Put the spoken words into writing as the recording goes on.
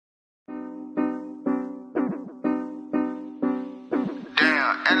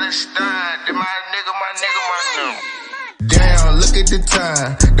Understand that my nigga. Damn, look at the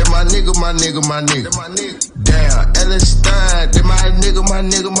time. That my nigga. Damn, Ellenstein. That my nigga.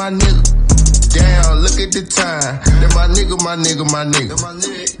 Damn, look at the time. That my nigga.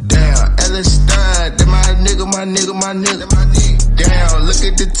 Damn, Ellenstein. That my nigga. Damn, look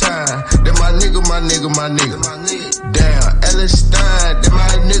at the time. That my nigga. Damn, Ellenstein.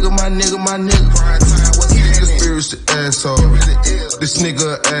 That my nigga. Conspiracy asshole. This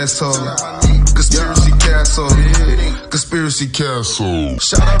nigga asshole. Conspiracy castle.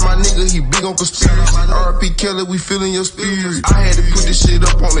 Shout out my nigga, he big on conspiracy. R.P. Kelly, we feeling your spirit. I had to put this shit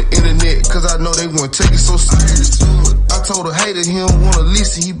up on the internet, cause I know they won't take it so serious. I told a hater he don't wanna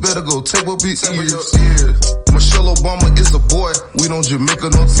listen, he better go tape up his ears. Michelle Obama is a boy, we don't Jamaica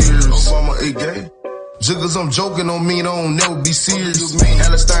no tears. Obama a gay. Jiggers, I'm joking, don't mean I don't never be serious.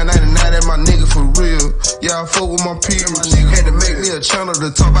 Allenstein 99, that my nigga for real. Yeah, I fuck with my peers. Had to make me a channel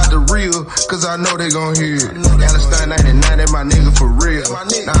to talk about the real, cause I know they gon' hear it. Allenstein 99, that my nigga for real. Nah,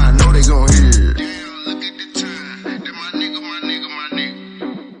 I know they gon' hear it. Damn, look at the time. That my nigga.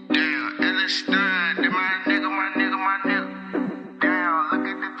 Damn, Allenstein, that my nigga. Damn, look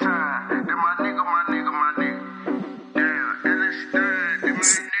at the time. That my nigga. Damn, Allenstein, that my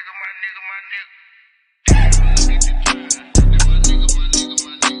nigga.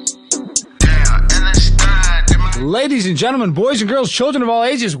 Ladies and gentlemen, boys and girls, children of all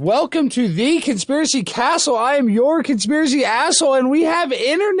ages, welcome to the Conspiracy Castle. I am your conspiracy asshole, and we have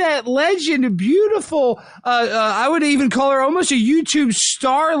internet legend, beautiful, I would even call her almost a YouTube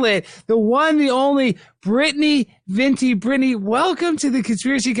starlet, the one, the only, Brittany, Venti. Brittany, welcome to the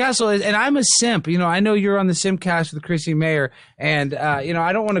Conspiracy Castle. And I'm a simp. You know, I know you're on the Simpcast with Chrissy Mayer. And, you know,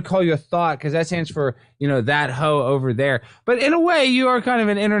 I don't want to call you a thought because that stands for, you know, that hoe over there. But in a way, you are kind of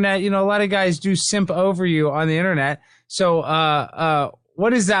an internet. You know, a lot of guys do simp over you on the internet. So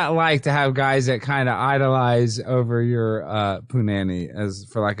what is that like to have guys that kind of idolize over your punani, as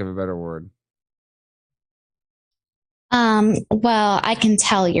for lack of a better word? Well, I can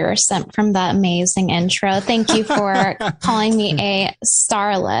tell you're a simp from that amazing intro. Thank you for calling me a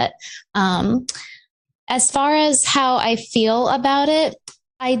starlet. As far as how I feel about it,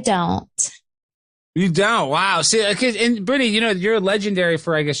 I don't. You don't? Wow. See, and Brittany, you know, you're legendary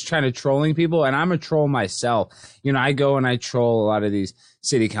for, I guess, trying to trolling people, and I'm a troll myself. You know, I go and I troll a lot of these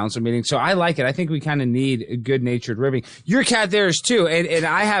city council meetings, so I like it. I think we kind of need a good-natured ribbing. Your cat there is too, and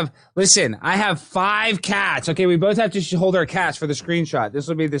I have, listen, I have 5 cats. Okay, we both have to hold our cats for the screenshot. This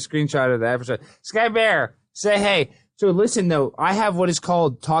will be the screenshot of the episode. Sky Bear, say hey. So listen, though, I have what is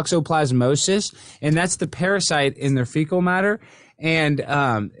called toxoplasmosis, and that's the parasite in their fecal matter. And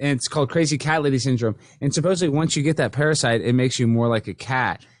it's called crazy cat lady syndrome. And supposedly once you get that parasite, it makes you more like a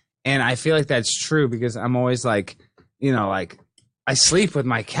cat. And I feel like that's true because I'm always like, you know, like I sleep with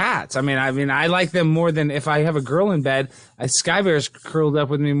my cats. I mean, I like them more than if I have a girl in bed. Sky Bear's curled up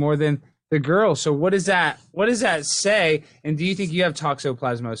with me more than the girl. So what does that say? And do you think you have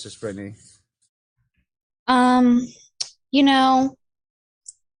toxoplasmosis, Brittany? You know,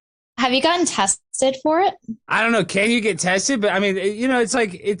 have you gotten tested for it? I don't know. Can you get tested? But I mean, you know, it's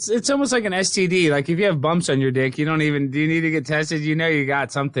like it's almost like an STD. Like if you have bumps on your dick, do you need to get tested? You know, you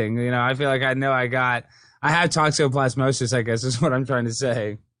got something. You know, I feel like I have toxoplasmosis, I guess is what I'm trying to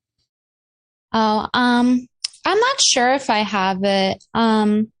say. Oh, I'm not sure if I have it.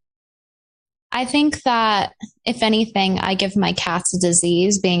 I think that if anything, I give my cats a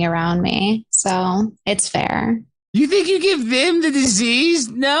disease being around me, so it's fair. You think you give them the disease?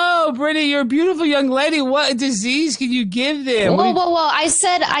 No, Brittany, you're a beautiful young lady. What disease can you give them? Whoa. I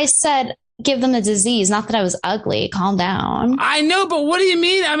said give them the disease, not that I was ugly. Calm down. I know, but what do you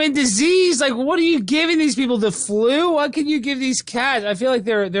mean? I mean, disease, like what are you giving these people? The flu? What can you give these cats? I feel like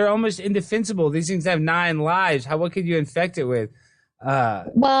they're almost indefensible. These things have 9 lives. What could you infect it with?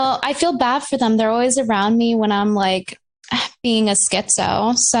 Well, I feel bad for them. They're always around me when I'm like being a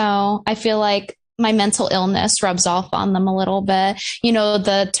schizo. So I feel like my mental illness rubs off on them a little bit. You know,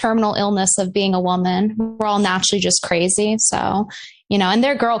 the terminal illness of being a woman. We're all naturally just crazy. So, you know, and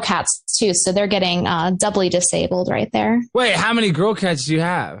they're girl cats too. So they're getting doubly disabled right there. Wait, how many girl cats do you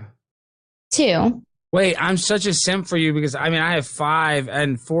have? 2. Wait, I'm such a simp for you because, I mean, I have 5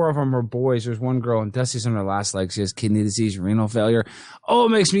 and 4 of them are boys. There's one girl and Dusty's on her last leg. She has kidney disease, renal failure. Oh, it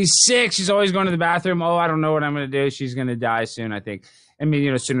makes me sick. She's always going to the bathroom. Oh, I don't know what I'm going to do. She's going to die soon, I think. I mean,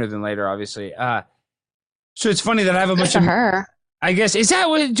 you know, sooner than later, obviously. So it's funny that I have a bunch of her. I guess, is that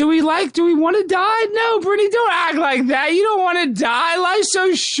what, do we want to die? No, Brittany, don't act like that. You don't want to die. Life's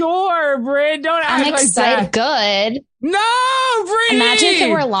so short, Britt. Don't act I'm like excited. that. Good. No, Brittany. Imagine if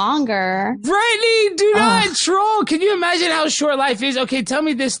it were longer. Brittany, do not troll. Can you imagine how short life is? Okay, tell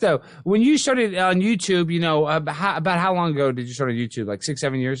me this, though. When you started on YouTube, you know, about how long ago did you start on YouTube? Like 6,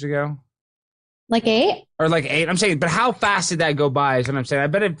 7 years ago? Like 8? Or like 8. I'm saying, but how fast did that go by is what I'm saying. I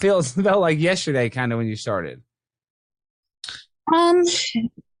bet it felt like yesterday kind of when you started. I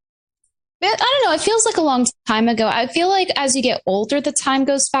don't know. It feels like a long time ago. I feel like as you get older, the time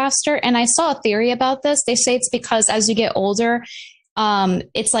goes faster. And I saw a theory about this. They say it's because as you get older,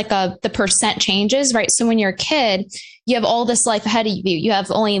 it's like the percent changes, right? So when you're a kid, you have all this life ahead of you. You have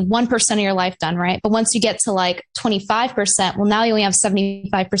only 1% of your life done, right? But once you get to like 25%, well, now you only have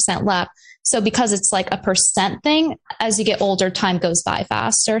 75% left. So because it's like a percent thing, as you get older, time goes by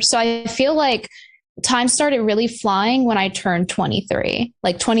faster. So I feel like time started really flying when I turned 23,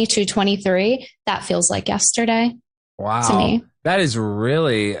 like 22, 23. That feels like yesterday. Wow. To me. That is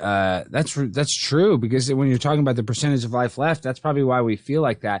really, that's true, because when you're talking about the percentage of life left, that's probably why we feel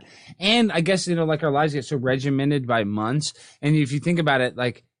like that. And I guess, you know, like our lives get so regimented by months. And if you think about it,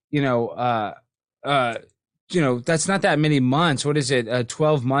 like, you know, that's not that many months. What is it?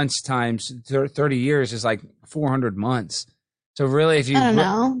 12 months times 30 years is like 400 months. So really, if you, I don't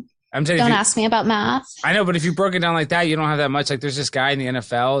know. Don't ask me about math. I know, but if you broke it down like that, you don't have that much. Like there's this guy in the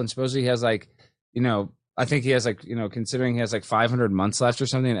NFL and supposedly he has like, you know, I think he has like, you know, considering he has like 500 months left or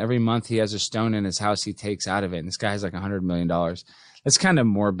something, and every month he has a stone in his house he takes out of it. And this guy has like $100 million. That's kind of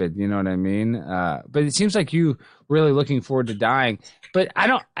morbid, you know what I mean? But it seems like you really looking forward to dying. But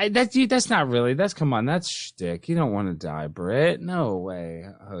that's not really, that's shtick. You don't want to die, Britt. No way,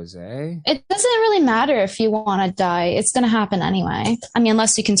 Jose. It doesn't really matter if you want to die. It's going to happen anyway. I mean,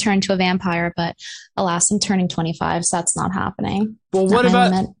 unless you can turn into a vampire, but alas, I'm turning 25, so that's not happening. Well, what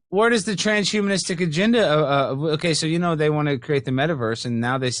about, what is the transhumanistic agenda? Okay, so, you know, they want to create the metaverse, and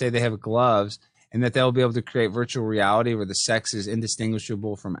now they say they have gloves and that they'll be able to create virtual reality where the sex is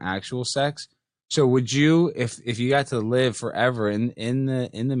indistinguishable from actual sex. So would you, if you got to live forever in the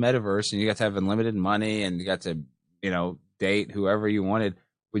metaverse and you got to have unlimited money and you got to, you know, date whoever you wanted,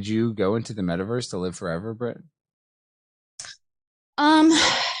 would you go into the metaverse to live forever, Britt?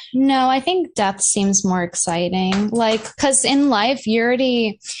 No, I think death seems more exciting. Like, because in life,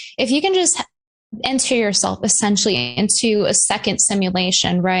 if you can just enter yourself essentially into a second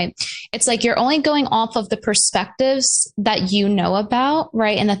simulation, right? It's like you're only going off of the perspectives that you know about,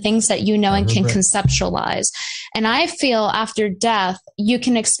 right? And the things that you know and can conceptualize. And I feel after death, you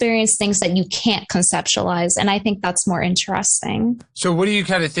can experience things that you can't conceptualize. And I think that's more interesting. So what do you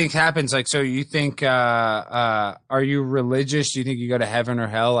kind of think happens? Like, so you think, are you religious? Do you think you go to heaven or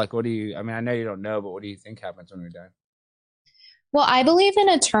hell? Like, I mean, I know you don't know, but what do you think happens when we die? Well, I believe in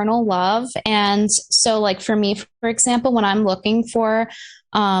eternal love. And so like for me, for example, when I'm looking for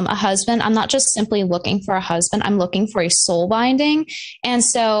a husband, I'm not just simply looking for a husband, I'm looking for a soul binding. And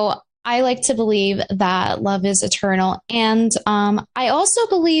so I like to believe that love is eternal. And I also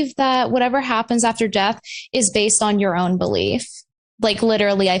believe that whatever happens after death is based on your own belief. Like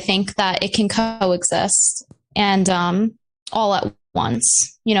literally, I think that it can coexist and all at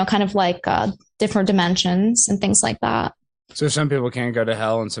once, you know, kind of like different dimensions and things like that. So some people can go to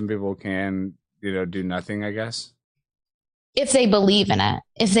hell and some people can, you know, do nothing, I guess. If they believe in it.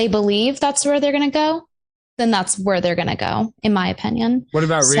 If they believe that's where they're going to go, then that's where they're going to go, in my opinion. What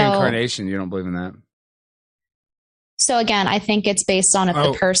about reincarnation? You don't believe in that? So again, I think it's based on if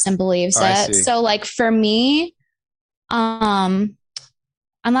the person believes it. So like for me, I'm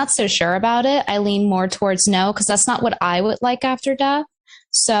not so sure about it. I lean more towards no, because that's not what I would like after death.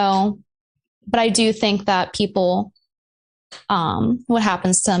 So, but I do think that people... what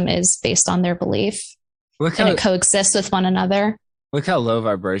happens to them is based on their belief, and it coexists with one another. Look how low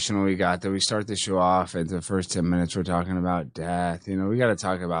vibrational we got that we start the show off at the first 10 minutes. We're talking about death. You know, we got to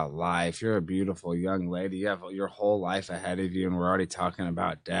talk about life. You're a beautiful young lady. You have your whole life ahead of you, and we're already talking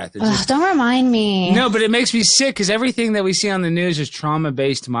about death. Don't remind me. No, but it makes me sick because everything that we see on the news is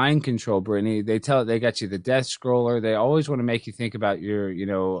trauma-based mind control, Brittany. They got you the death scroller. They always want to make you think about your, you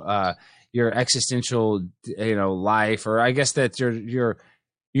know, your existential, you know, life, or I guess that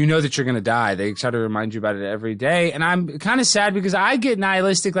you know that you're going to die. They try to remind you about it every day. And I'm kind of sad because I get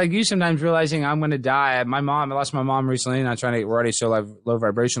nihilistic like you sometimes, realizing I'm going to die. I lost my mom recently, and we're already so low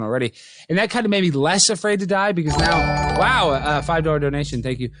vibration already. And that kind of made me less afraid to die because now, wow, $5 donation.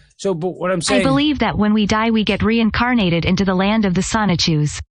 Thank you. So, but what I'm saying, I believe that when we die, we get reincarnated into the land of the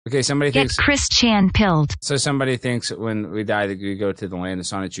Sonachus. Okay, somebody Get thinks Chris Chan pilled. so. Somebody thinks when we die that we go to the land of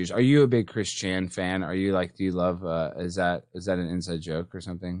Sonic Shoes. Are you a big Chris Chan fan? Are you like? Do you love? Is that an inside joke or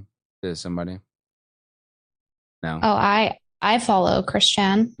something to somebody? No. Oh, I follow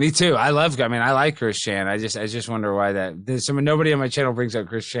Christian. Me too. I mean, I like Chris Chan. I just wonder why that. Nobody on my channel brings up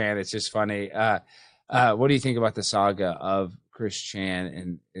Chris Chan. It's just funny. What do you think about the saga of Chris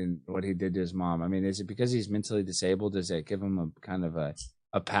Chan and what he did to his mom? I mean, is it because he's mentally disabled? Does it give him a kind of a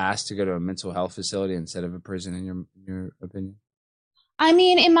pass to go to a mental health facility instead of a prison? In your opinion? I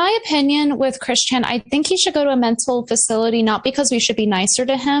mean, in my opinion, with Christian, I think he should go to a mental facility, not because we should be nicer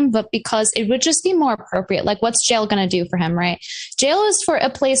to him, but because it would just be more appropriate. Like, what's jail going to do for him, right? Jail is for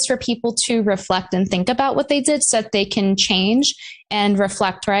a place for people to reflect and think about what they did so that they can change and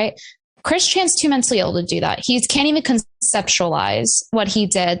reflect, right? Christian's too mentally ill to do that. He can't even conceptualize what he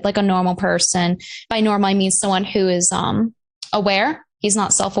did like a normal person. By normal, I mean someone who is aware. He's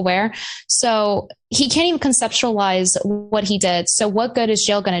not self-aware. So he can't even conceptualize what he did. So what good is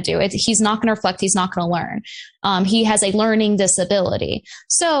jail going to do? He's not going to reflect. He's not going to learn. He has a learning disability.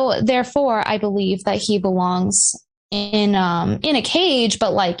 So therefore, I believe that he belongs in a cage,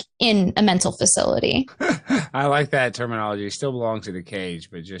 but like in a mental facility. I like that terminology. He still belongs in a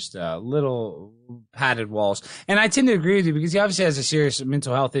cage, but just little padded walls. And I tend to agree with you because he obviously has a serious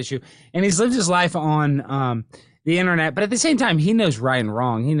mental health issue, and he's lived his life on the internet, but at the same time, he knows right and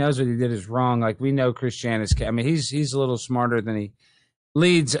wrong. He knows what he did is wrong. Like, we know Christian is, I mean, he's a little smarter than he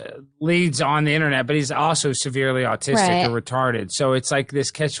leads on the internet, but he's also severely autistic or retarded. So it's like this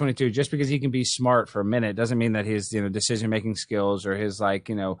catch-22. Just because he can be smart for a minute doesn't mean that his, decision-making skills or his,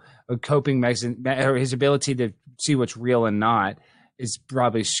 coping mechanism or his ability to see what's real and not is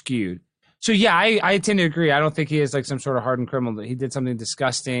probably skewed. So, yeah, I tend to agree. I don't think he is like some sort of hardened criminal. He did something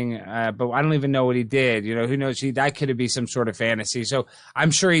disgusting, but I don't even know what he did. Who knows? That could be some sort of fantasy. So I'm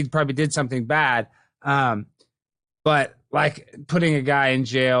sure he probably did something bad. But like putting a guy in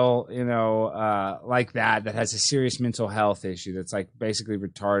jail, like that has a serious mental health issue that's like basically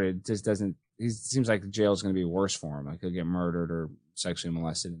retarded, just doesn't. He seems like jail is going to be worse for him. Like he'll get murdered or sexually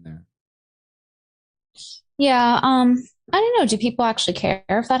molested in there. Yeah, I don't know. Do people actually care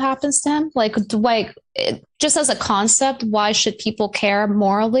if that happens to him? Like, just as a concept, why should people care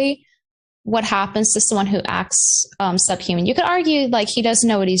morally what happens to someone who acts subhuman? You could argue like he doesn't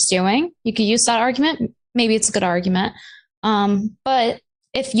know what he's doing. You could use that argument. Maybe it's a good argument. But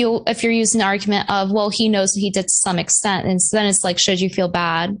if you're using the argument of, well, he knows what he did to some extent, and so then it's like, should you feel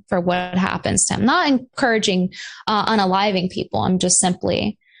bad for what happens to him? Not encouraging unaliving people. I'm just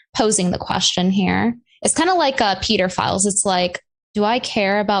simply posing the question here. It's kind of like pedophiles. It's like, do I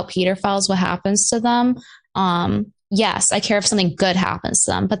care about pedophiles, what happens to them? Yes, I care if something good happens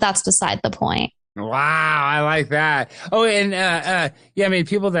to them, but that's beside the point. Wow, I like that. Oh, and yeah, I mean,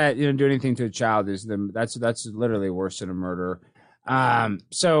 people that do anything to a child that's literally worse than a murder.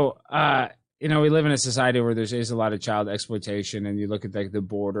 We live in a society where there is a lot of child exploitation, and you look at like the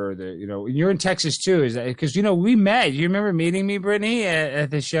border. You're in Texas too, is that because we met? You remember meeting me, Brittany,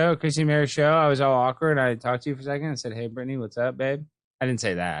 at the show, Chrissy Mary's show? I was all awkward. I talked to you for a second and said, "Hey, Brittany, what's up, babe?" I didn't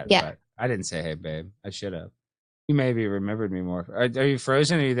say that. Yeah, but I didn't say, "Hey, babe." I should have. You maybe remembered me more. Are you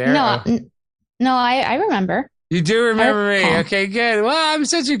frozen? Are you there? No, I remember. You do remember me. Okay, good. Well, I'm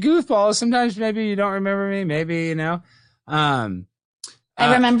such a goofball. Sometimes maybe you don't remember me. Maybe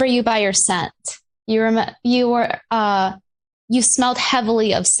I remember you by your scent. You smelled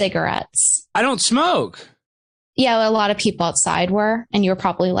heavily of cigarettes. I don't smoke. Yeah, a lot of people outside were, and you were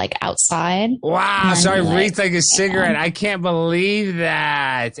probably like outside. Wow, so I reeked like a cigarette. I can't believe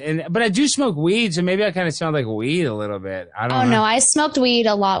that. But I do smoke weed, so maybe I kind of smelled like weed a little bit. I don't know. No, I smoked weed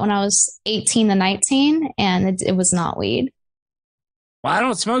a lot when I was 18 to 19, and it was not weed. Well, I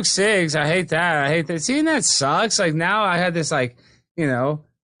don't smoke cigs. I hate that. I hate that. Seeing that sucks. Like now I had this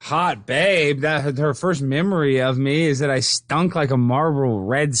hot babe that her first memory of me is that I stunk like a Marlboro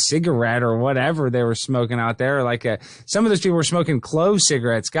Red cigarette or whatever they were smoking out there. Like some of those people were smoking clove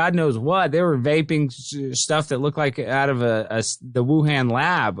cigarettes. God knows what. They were vaping stuff that looked like out of the Wuhan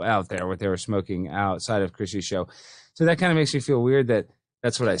lab out there, what they were smoking outside of Chrissy's show. So that kind of makes me feel weird that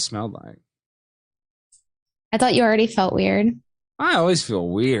that's what I smelled like. I thought you already felt weird. I always feel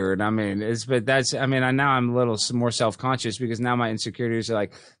weird. I mean, now I'm a little more self-conscious because now my insecurities are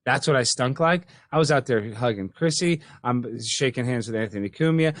like, that's what I stunk like. I was out there hugging Chrissy. I'm shaking hands with Anthony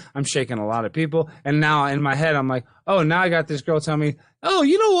Cumia. I'm shaking a lot of people. And now in my head, I'm like, Oh, now I got this girl telling me, oh,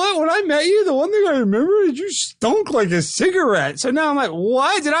 you know what? When I met you, the one thing I remember is you stunk like a cigarette. So now I'm like,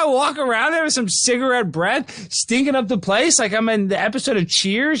 what? Did I walk around there with some cigarette breath stinking up the place like I'm in the episode of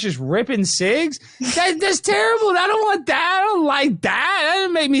Cheers, just ripping cigs? That's terrible. I don't want that. I don't like that. That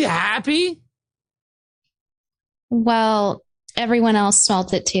doesn't make me happy. Well, everyone else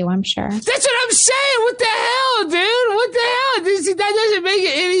smelled it too, I'm sure. That's what I'm saying. What the hell, dude? What the hell? That doesn't make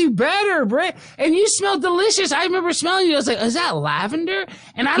it any better, Britt. And you smell delicious. I remember smelling you. I was like, is that lavender?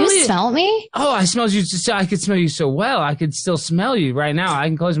 And I don't smelled me? Oh, I smelled you. I could smell you so well. I could still smell you right now. I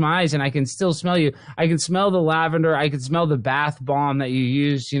can close my eyes and I can still smell you. I can smell the lavender. I can smell the bath bomb that you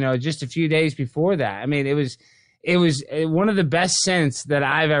used, just a few days before that. I mean, it was one of the best scents that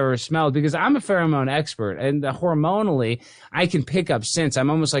I've ever smelled because I'm a pheromone expert and hormonally I can pick up scents. I'm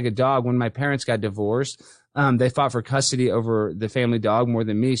almost like a dog. When my parents got divorced, they fought for custody over the family dog more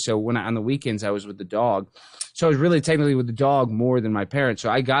than me. So on the weekends I was with the dog. So I was really technically with the dog more than my parents. So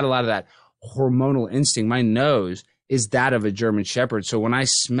I got a lot of that hormonal instinct. My nose is that of a German Shepherd. So when I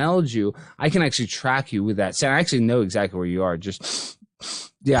smelled you, I can actually track you with that scent. I actually know exactly where you are.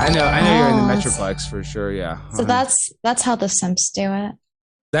 Yeah, I know you're in the Metroplex for sure. Yeah. So that's how the Simps do it.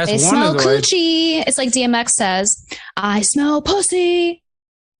 They smell coochie. It's like DMX says, I smell pussy.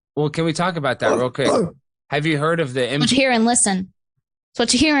 Well, can we talk about that real quick? Have you heard of the... What you hear and listen. It's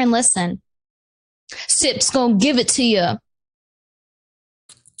what you hear and listen. Sip's gonna give it to you.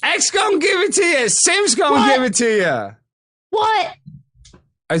 X gonna give it to you. Sim's gonna give it to you. What?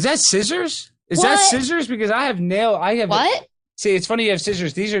 Is that scissors? That scissors? Because I have What? See, it's funny you have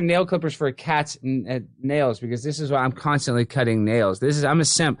scissors. These are nail clippers for a cat's nails because this is why I'm constantly cutting nails. I'm a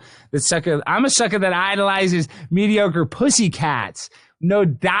simp. I'm a sucker that idolizes mediocre pussy cats. No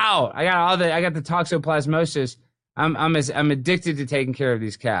doubt. I got the toxoplasmosis. I'm addicted to taking care of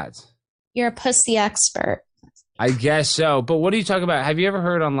these cats. You're a pussy expert. I guess so. But what are you talking about? Have you ever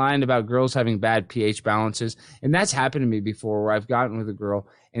heard online about girls having bad pH balances? And that's happened to me before where I've gotten with a girl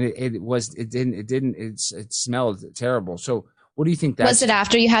and it smelled terrible. So what do you think was it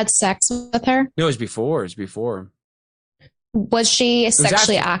after you had sex with her? No, it was before. Was she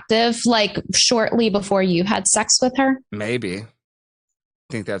sexually active like shortly before you had sex with her? Maybe. I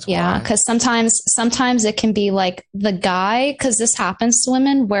think that's why. Yeah, because sometimes it can be like the guy, because this happens to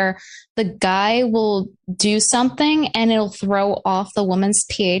women where the guy will do something and it'll throw off the woman's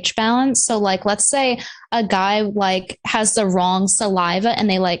pH balance. So like, let's say a guy like has the wrong saliva and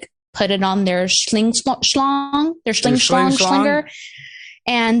they like put it on their slinger,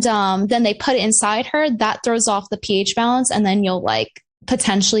 and then they put it inside her. That throws off the pH balance, and then you'll like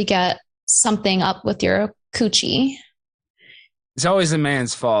potentially get something up with your coochie. It's always the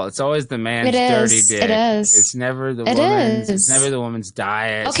man's fault. It's always the man's dirty dick. It is. It's never the woman's. It's never the woman's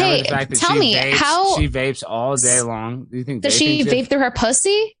diet. Okay, it's never the fact that tell me how she vapes all day long. Do you think? Does she vape through her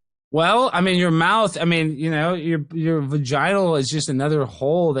pussy? Well, I mean, your mouth, your vaginal is just another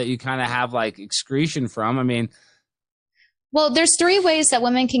hole that you kind of have like excretion from. I mean, well, there's 3 ways that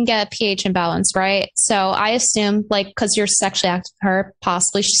women can get pH imbalance, right? So I assume like, because you're sexually active with her,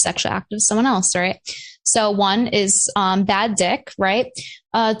 possibly she's sexually active with someone else, right? So 1 is bad dick, right?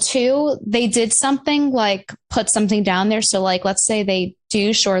 2, they did something like put something down there. So like, let's say they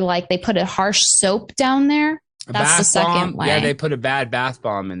douche or like they put a harsh soap down there. That's the second way. Yeah, they put a bad bath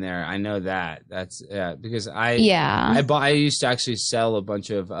bomb in there. I know that. That's because I used to actually sell a bunch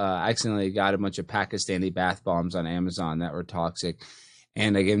of accidentally got a bunch of Pakistani bath bombs on Amazon that were toxic,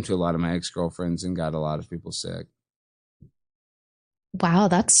 and I gave them to a lot of my ex-girlfriends and got a lot of people sick. Wow,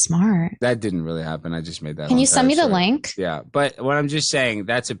 that's smart. That didn't really happen. I just made that. Can you send me the link? Yeah, but what I'm just saying,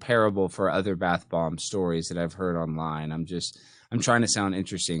 that's a parable for other bath bomb stories that I've heard online. I'm trying to sound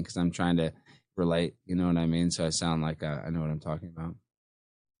interesting because I'm trying to relate, you know what I mean? So I sound like I know what I'm talking about.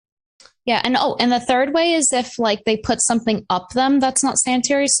 Yeah, and the third way is if like they put something up them that's not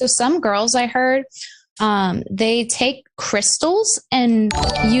sanitary. So some girls I heard, they take crystals and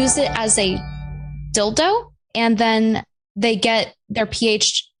use it as a dildo, and then they get their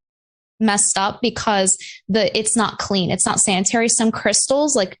pH messed up because it's not clean. It's not sanitary. Some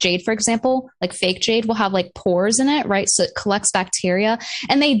crystals, like jade, for example, like fake jade will have like pores in it, right? So it collects bacteria.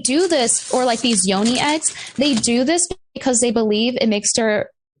 And they do this, or like these yoni eggs, they do this because they believe it makes their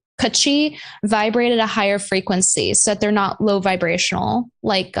coochie vibrate at a higher frequency so that they're not low vibrational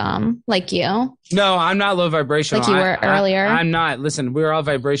like you. No, I'm not low vibrational. Like you were earlier. I'm not. Listen, we're all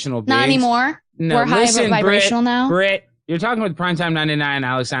vibrational beings. Not anymore. No, we're high vibrational now. Britt, You're talking with Primetime 99,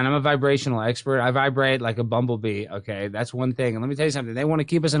 Alex, and I'm a vibrational expert. I vibrate like a bumblebee, okay? That's one thing. And let me tell you something. They want to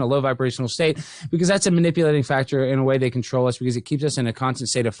keep us in a low vibrational state because that's a manipulating factor in a way they control us because it keeps us in a constant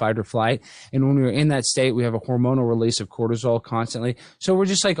state of fight or flight. And when we're in that state, we have a hormonal release of cortisol constantly. So we're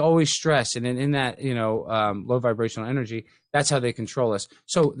just like always stressed. And in that, low vibrational energy, that's how they control us.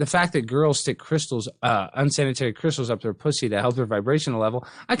 So the fact that girls stick crystals, unsanitary crystals up their pussy to help their vibrational level,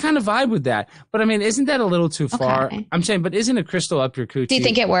 I kind of vibe with that. But I mean, isn't that a little too far? Okay. I'm saying, but isn't a crystal up your coochie? Do you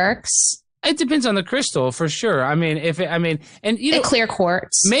think it works? It depends on the crystal for sure. I mean, and you know, clear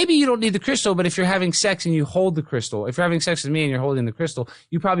quartz. Maybe you don't need the crystal, but if you're having sex and you hold the crystal, if you're having sex with me and you're holding the crystal,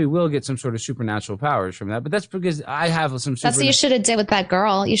 you probably will get some sort of supernatural powers from that. But that's because I have some. That's what you should have did with that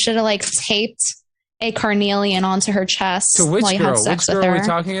girl. You should have like taped a carnelian onto her chest. To which while you girl? had sex Which with girl her. are we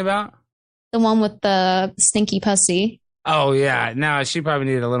talking about? The one with the stinky pussy. Oh yeah, no, she probably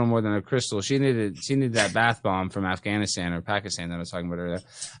needed a little more than a crystal. She needed that bath bomb from Afghanistan or Pakistan that I was talking about earlier.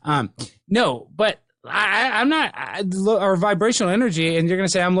 No, but I'm not or vibrational energy, and you're gonna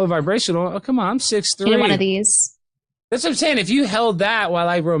say I'm low vibrational. Oh come on, I'm 6'3". You need one of these. That's what I'm saying. If you held that while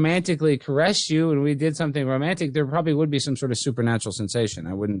I romantically caressed you and we did something romantic, there probably would be some sort of supernatural sensation.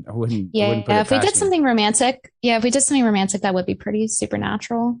 I wouldn't Yeah, put it if we past did me. something romantic, that would be pretty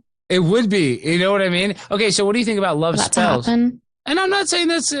supernatural. It would be. You know what I mean? Okay, so what do you think about love For that to spells? happen. And I'm not saying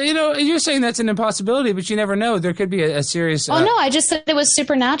that's, you're saying that's an impossibility, but you never know. There could be a serious. Oh no, I just said it was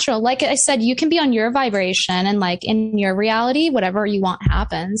supernatural. Like I said, you can be on your vibration and like in your reality, whatever you want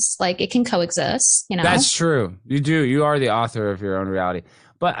happens. Like it can coexist, you know? That's true. You do. You are the author of your own reality.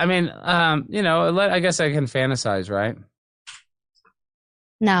 But I mean, I guess I can fantasize, right?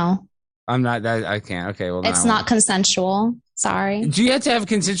 No, I'm not that. I can't. Okay. Well, it's not consensual. Sorry. Do you have to have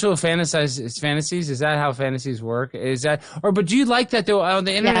consensual fantasies? Is that how fantasies work? But do you like that though on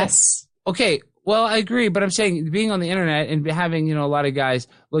the internet? Yes. Okay. Well, I agree, but I'm saying being on the internet and having, a lot of guys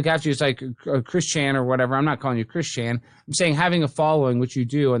look after you, it's like Christian or whatever. I'm not calling you Christian. I'm saying having a following, which you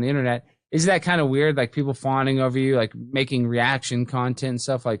do on the internet, is that kind of weird? Like people fawning over you, like making reaction content and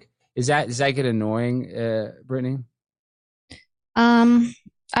stuff. Like, does that get annoying, Brittany? I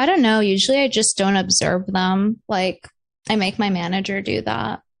don't know. Usually I just don't observe them. Like I make my manager do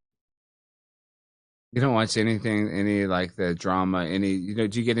that. You don't watch any like the drama, do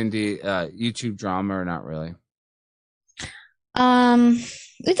you get into YouTube drama or not really?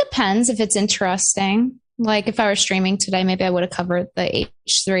 It depends if it's interesting. Like if I were streaming today, maybe I would have covered the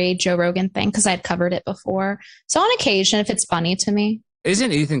H3 Joe Rogan thing because I'd covered it before. So on occasion, if it's funny to me.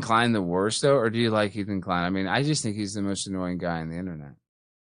 Isn't Ethan Klein the worst though, or do you like Ethan Klein? I mean, I just think he's the most annoying guy on the internet,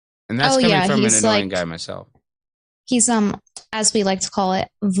 and that's coming from an annoying guy myself. He's as we like to call it,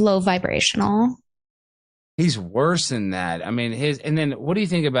 low vibrational. He's worse than that. I mean, and then what do you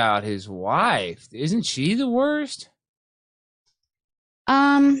think about his wife? Isn't she the worst?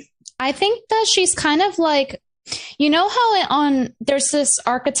 I think that she's kind of like, how there's this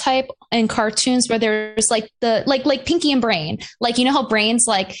archetype in cartoons where there's like like Pinky and Brain, like how Brain's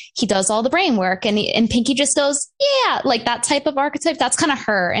like he does all the brain work and Pinky just goes yeah, like that type of archetype. That's kind of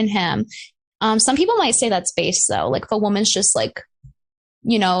her and him. Some people might say that's base though, like if a woman's just like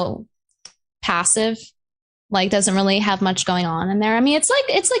passive, like doesn't really have much going on in there. I mean, it's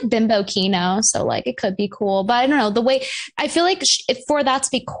like bimbo Kino, so like it could be cool, but I don't know, the way I feel like if for that to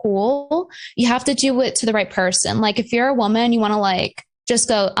be cool, you have to do it to the right person. Like if you're a woman, you want to like just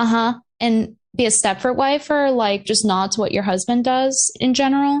go and be a Stepford wife or like just nod to what your husband does in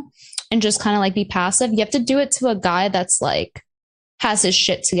general and just kind of like be passive. You have to do it to a guy that's like has his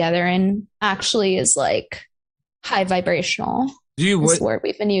shit together and actually is like high vibrational. This word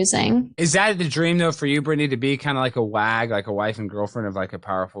we've been using. Is that the dream though for you, Brittany, to be kind of like a wag, like a wife and girlfriend of like a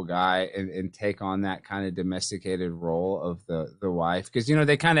powerful guy and take on that kind of domesticated role of the wife? Because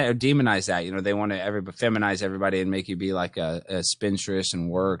they kind of demonize that. They want to feminize everybody and make you be like a spinstress and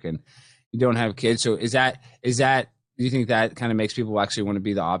work, and you don't have kids. So is that do you think that kind of makes people actually want to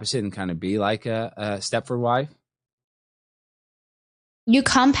be the opposite and kind of be like a Stepford wife? You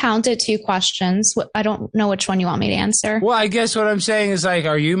compounded two questions. I don't know which one you want me to answer. Well, I guess what I'm saying is like,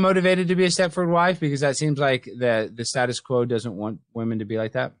 are you motivated to be a Stepford wife? Because that seems like the status quo doesn't want women to be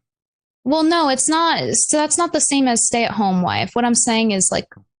like that. Well, no, it's not. So that's not the same as stay-at-home wife. What I'm saying is like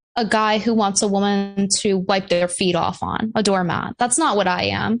a guy who wants a woman to wipe their feet off on a doormat. That's not what I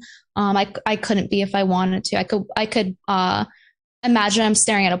am. I couldn't be if I wanted to. I could imagine I'm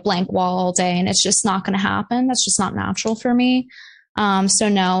staring at a blank wall all day and it's just not going to happen. That's just not natural for me. So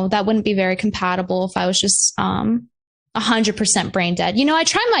no, that wouldn't be very compatible if I was just 100% brain dead. I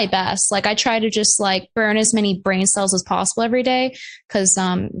try my best. Like I try to just like burn as many brain cells as possible every day because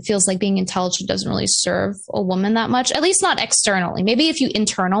it feels like being intelligent doesn't really serve a woman that much, at least not externally. Maybe if you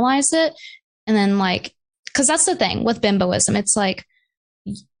internalize it and then like, because that's the thing with bimboism. It's like,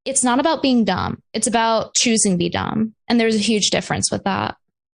 it's not about being dumb. It's about choosing to be dumb. And there's a huge difference with that.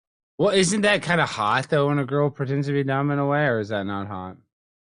 Well, isn't that kind of hot though when a girl pretends to be dumb in a way, or is that not hot?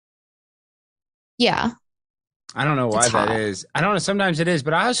 Yeah. I don't know why that is. I don't know. Sometimes it is,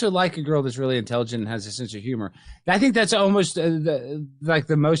 but I also like a girl that's really intelligent and has a sense of humor. I think that's almost like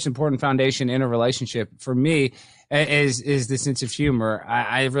the most important foundation in a relationship for me is the sense of humor.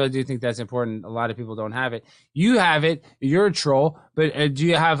 I really do think that's important. A lot of people don't have it. You have it. You're a troll, but do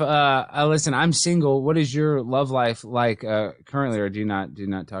you have? Listen, I'm single. What is your love life like currently, or do you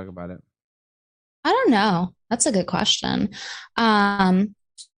not talk about it? I don't know. That's a good question.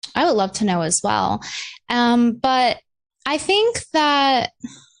 I would love to know as well. But I think that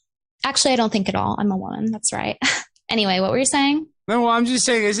actually, I don't think at all. I'm a woman. That's right. Anyway, what were you saying? No, well, I'm just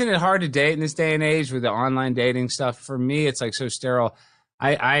saying, isn't it hard to date in this day and age with the online dating stuff? For me, it's like so sterile.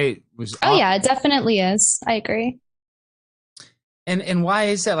 I was. Oh, yeah, it definitely is. I agree. And why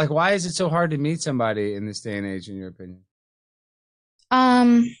is that? Like, why is it so hard to meet somebody in this day and age, in your opinion?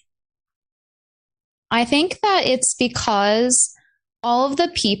 I think that it's because all of the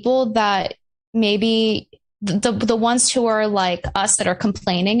people that maybe the ones who are like us that are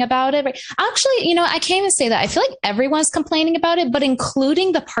complaining about it. Right? Actually, I can't even say that. I feel like everyone's complaining about it, but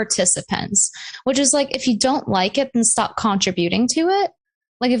including the participants, which is like, if you don't like it, then stop contributing to it.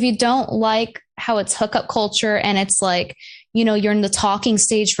 Like if you don't like how it's hookup culture and it's like, you're in the talking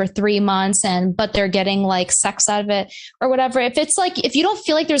stage for 3 months but they're getting like sex out of it or whatever. If it's like, if you don't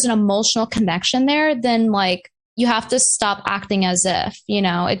feel like there's an emotional connection there, then like, you have to stop acting as if,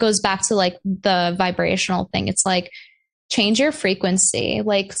 it goes back to like the vibrational thing. It's like, change your frequency,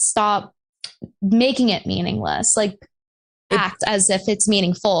 like stop making it meaningless, like act as if it's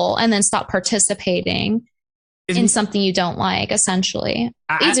meaningful and then stop participating in something you don't like, essentially.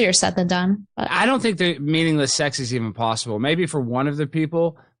 Easier said than done. But I don't think that meaningless sex is even possible. Maybe for one of the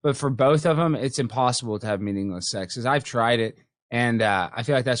people, but for both of them, it's impossible to have meaningless sex. Because I've tried it, and I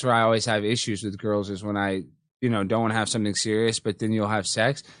feel like that's where I always have issues with girls is when I don't want to have something serious, but then you'll have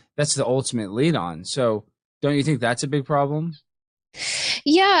sex. That's the ultimate lead on. So don't you think that's a big problem?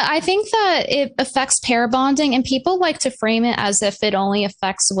 Yeah, I think that it affects pair bonding, and people like to frame it as if it only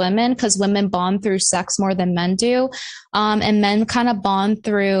affects women because women bond through sex more than men do. And men kind of bond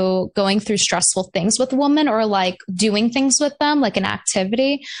through going through stressful things with women or like doing things with them, like an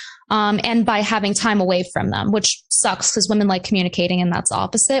activity. And by having time away from them, which sucks because women like communicating and that's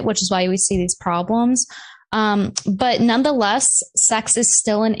opposite, which is why we see these problems. But nonetheless, sex is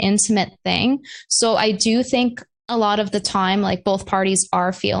still an intimate thing. So I do think a lot of the time, like both parties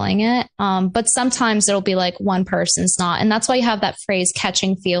are feeling it. But sometimes it'll be like one person's not. And that's why you have that phrase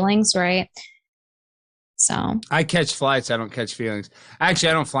catching feelings, right? So I catch flights. I don't catch feelings. Actually,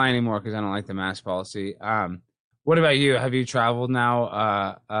 I don't fly anymore because I don't like the mask policy. What about you? Have you traveled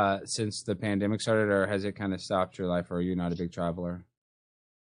now since the pandemic started, or has it kind of stopped your life, or are you not a big traveler?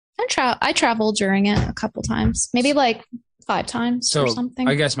 I traveled during it a couple times, maybe like 5 times or something.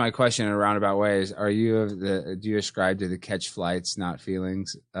 I guess my question in a roundabout way is, do you ascribe to the catch flights, not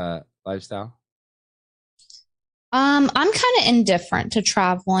feelings lifestyle? I'm kind of indifferent to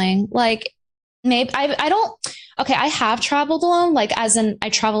traveling. Like maybe I don't, okay, I have traveled alone, like as in I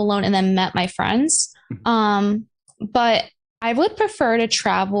traveled alone and then met my friends. But I would prefer to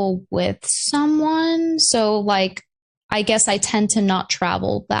travel with someone. So like, I guess I tend to not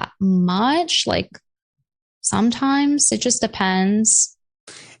travel that much. Like sometimes it just depends.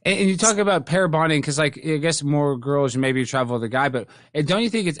 And you talk about pair bonding because, like, I guess more girls maybe travel with a guy, but don't you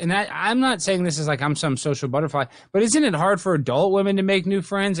think it's? And I'm not saying this is like I'm some social butterfly, but isn't it hard for adult women to make new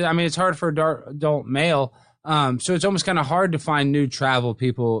friends? I mean, it's hard for adult male. So it's almost kind of hard to find new travel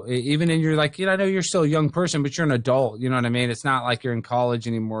people, even in your like, I know you're still a young person, but you're an adult. You know what I mean? It's not like you're in college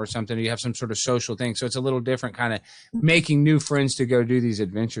anymore or something. Or you have some sort of social thing. So it's a little different kind of making new friends to go do these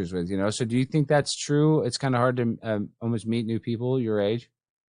adventures with, So do you think that's true? It's kind of hard to almost meet new people your age.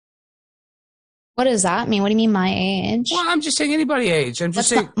 What does that mean? What do you mean my age? Well, I'm just saying anybody age. I'm just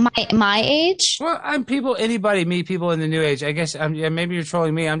saying my age. Well, anybody meet people in the new age. I guess maybe you're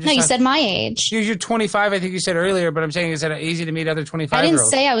trolling me. I'm just. No, you said my age. You're 25. I think you said earlier, but I'm saying is that easy to meet other 25-year-olds? I didn't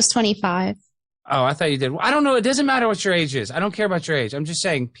say I was 25. Oh, I thought you did. I don't know. It doesn't matter what your age is. I don't care about your age. I'm just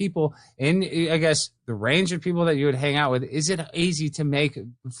saying people in, I guess, the range of people that you would hang out with. Is it easy to make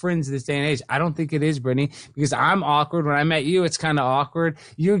friends this day and age? I don't think it is, Brittany, because I'm awkward. When I met you, it's kind of awkward.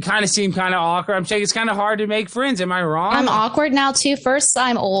 You kind of seem kind of awkward. I'm saying it's kind of hard to make friends. Am I wrong? I'm awkward now too. First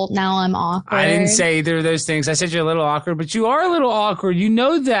I'm old. Now I'm awkward. I didn't say either of those things. I said you're a little awkward, but you are a little awkward. You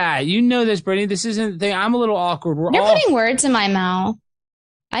know that. You know this, Brittany. This isn't the thing. I'm a little awkward. You're putting words in my mouth.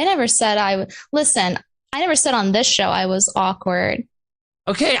 I never said listen, I never said on this show I was awkward.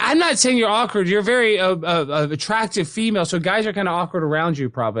 Okay, I'm not saying you're awkward. You're a very attractive female, so guys are kind of awkward around you.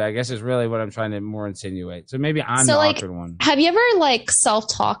 Probably, I guess, is really what I'm trying to more insinuate. So maybe I'm the awkward one. Have you ever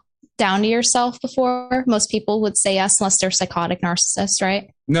self-talk down to yourself before? Most people would say yes, unless they're psychotic narcissists,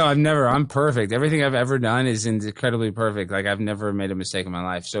 right? No, I've never. I'm perfect. Everything I've ever done is incredibly perfect. Like, I've never made a mistake in my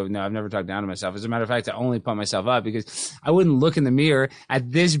life. So, no, I've never talked down to myself. As a matter of fact, I only pump myself up because I wouldn't look in the mirror at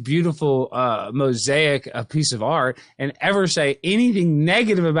this beautiful mosaic piece of art and ever say anything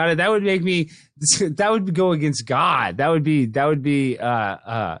negative about it. That would make me, that would go against God. That would be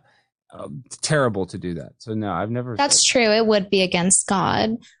terrible to do that. So, no, I've never. That's true. It would be against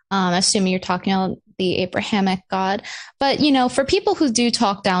God. Assuming you're talking about the Abrahamic God. But, for people who do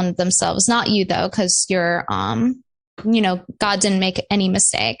talk down to themselves, not you though, because you're, God didn't make any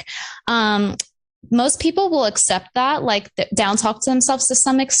mistake. Most people will accept that, down talk to themselves to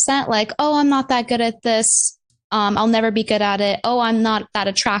some extent, like, oh, I'm not that good at this. I'll never be good at it. Oh, I'm not that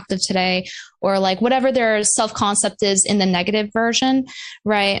attractive today. Or whatever their self-concept is in the negative version.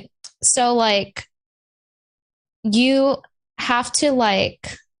 Right. So you have to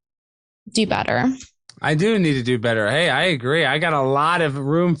do better. I do need to do better. Hey, I agree. I got a lot of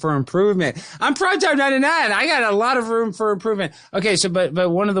room for improvement. I'm Primetime 99. I got a lot of room for improvement. Okay, so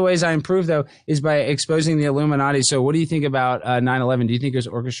but one of the ways I improve though is by exposing the Illuminati. So what do you think about 9/11? Do you think it was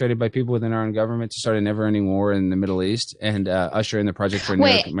orchestrated by people within our own government to start a never-ending war in the Middle East and usher in the Project for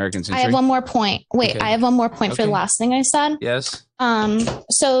American Century? I have one more point. Okay. I have one more point for the last thing I said. Yes.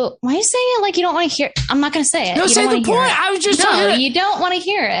 So why are you saying it like you don't want to hear? I'm not going to say it. No, say the point. I was just no, you don't want to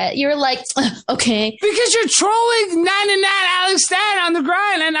hear it. You're like, okay. Because you're trolling 99 Alex Stan on the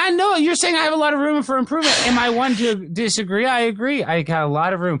grind. And I know you're saying I have a lot of room for improvement. Am I one to disagree? I agree. I got a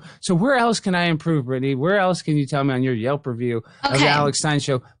lot of room. So where else can I improve, Brittany? Where else can you tell me on your Yelp review of the Alex Stein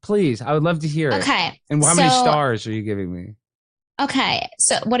show? Please. I would love to hear it. Okay. And how many stars are you giving me? Okay.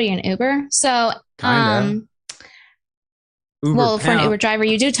 So what are you, an Uber? So, Kinda. Well, for an Uber driver,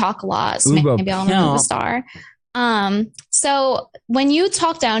 you do talk a lot, so maybe I'll give a star. So when you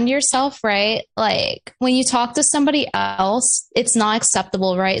talk down to yourself, right? When you talk to somebody else, it's not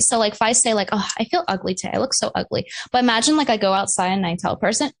acceptable, right? So if I say oh, I feel ugly today. I look so ugly. But imagine I go outside and I tell a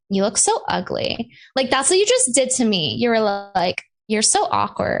person, you look so ugly. That's what you just did to me. You were you're so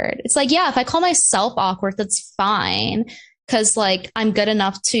awkward. It's yeah, if I call myself awkward, that's fine. Because I'm good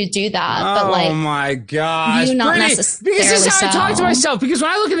enough to do that, but oh my gosh, you not necessarily. Because this is how I talk to myself. Because when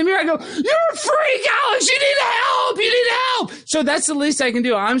I look in the mirror, I go, "You're a freak, Alex. You need help. You need help." So that's the least I can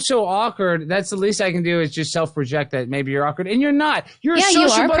do. I'm so awkward. That's the least I can do is just self-project that maybe you're awkward, and you're not. You're a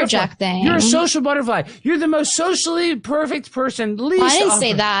social butterfly. Projecting. You're a social butterfly. You're the most socially perfect person. Least. I didn't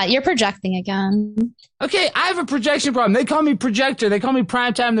say that. You're projecting again. Okay, I have a projection problem. They call me projector. They call me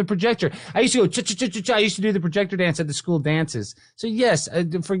Primetime the projector. I used to go cha-cha-cha-cha-cha. I used to do the projector dance at the school dances. So yes,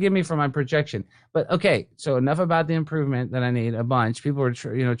 forgive me for my projection. But okay, so enough about the improvement that I need. A bunch. People are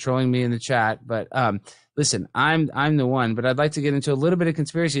trolling me in the chat. But listen, I'm the one. But I'd like to get into a little bit of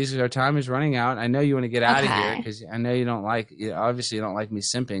conspiracies because our time is running out. I know you want to get out of here because I know you don't obviously you don't like me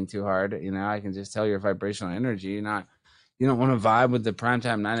simping too hard. I can just tell your vibrational energy. You don't want to vibe with the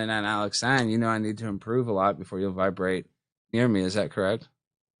Primetime 99 Alex Stein. I need to improve a lot before you'll vibrate near me. Is that correct?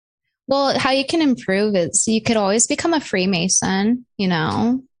 Well, how you can improve is you could always become a Freemason,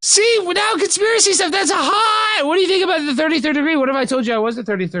 See, now conspiracy stuff, that's a high. What do you think about the 33rd degree? What if I told you I was a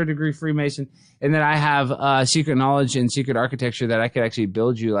 33rd degree Freemason and that I have secret knowledge and secret architecture that I could actually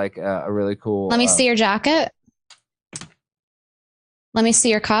build you a really cool... Let me see your jacket. Let me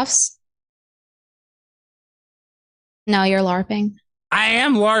see your cuffs. No, you're LARPing. I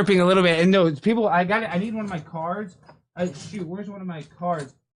am LARPing a little bit. And no, people, I need one of my cards. Shoot, where's one of my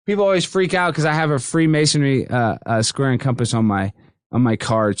cards? People always freak out because I have a Freemasonry square and compass on my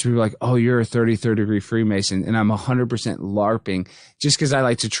cards. People are like, oh, you're a 33rd degree Freemason. And I'm 100% LARPing just because I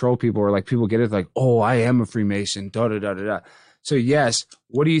like to troll people or people get it oh, I am a Freemason, da-da-da-da-da. So yes,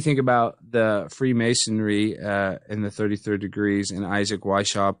 what do you think about the Freemasonry in the 33rd degrees and Isaac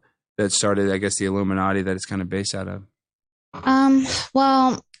Weishaupt that started, I guess, the Illuminati that it's kind of based out of?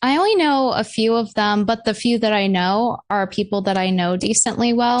 Well, I only know a few of them, but the few that I know are people that I know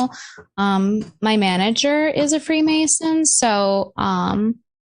decently well. My manager is a Freemason, so I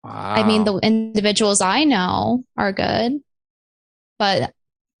mean the Wow. individuals I know are good, but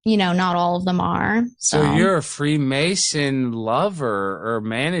not all of them are. So So you're a Freemason lover or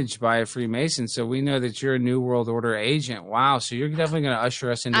managed by a Freemason. So we know that you're a New World Order agent. Wow. So you're definitely going to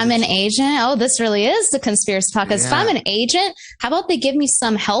usher us into I'm the an agent. Oh, this really is the conspiracy podcast. If I'm yeah. an agent, how about they give me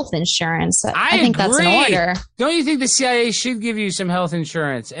some health insurance? I I think that's in agree. order. Don't you think the CIA should give you some health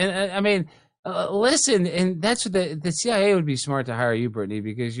insurance? And I mean, listen, and that's what the CIA would be smart to hire you, Brittany,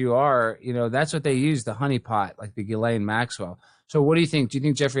 because you are, that's what they use, the honeypot, like the Ghislaine Maxwell. So what do you think? Do you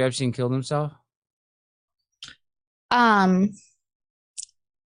think Jeffrey Epstein killed himself? Um,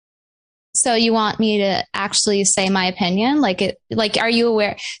 So you want me to actually say my opinion? Are you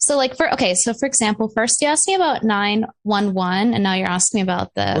aware? So for example, first you asked me about 911 and now you're asking me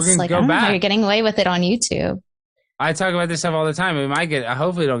about We're this. gonna Like, I go don't know how you're back. getting away with it on YouTube. I talk about this stuff all the time. I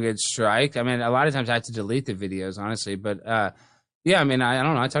hopefully don't get striked. I mean, a lot of times I have to delete the videos, honestly. But yeah, I mean, I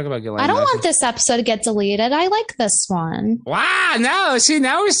don't know. I talk about I Ghislaine don't want Maxwell. this episode to get deleted. I like this one. Wow, now we're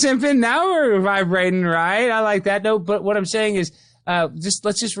simping. Now we're vibrating, right? I like that. No, but what I'm saying is,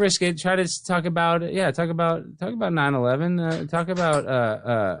 let's just risk it. Try to talk about it. Yeah, talk about 9/11. Talk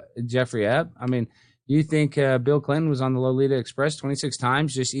about Jeffrey Epps. I mean, do you think Bill Clinton was on the Lolita Express 26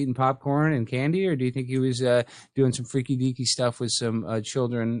 times just eating popcorn and candy, or do you think he was doing some freaky deaky stuff with some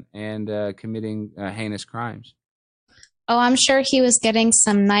children and committing heinous crimes? Oh, I'm sure he was getting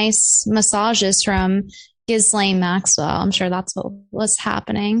some nice massages from Ghislaine Maxwell. I'm sure that's what was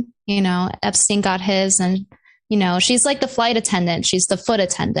happening. Epstein got his, and she's like the flight attendant. She's the foot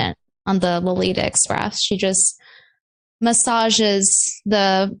attendant on the Lolita Express. She just massages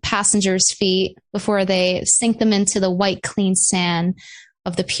the passengers' feet before they sink them into the white, clean sand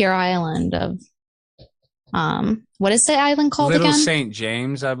of the pure island of what is the island called Little again? Saint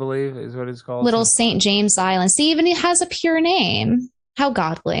James, I believe, is what it's called. Little St. James Island. See, even it has a pure name. How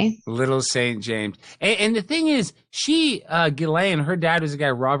godly. Little Saint James. And the thing is, Ghislaine, her dad was a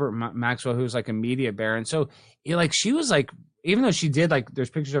guy, Robert Maxwell, who was like a media baron. So, she was like, even though she did, like, there's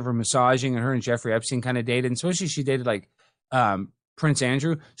pictures of her massaging and her and Jeffrey Epstein kind of dated, and especially she dated, like, Prince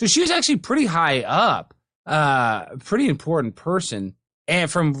Andrew. So she was actually pretty high up, pretty important person. And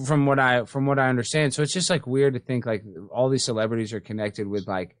from what I understand, so it's just like weird to think like all these celebrities are connected with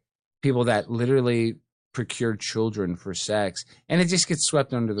like people that literally procure children for sex, and it just gets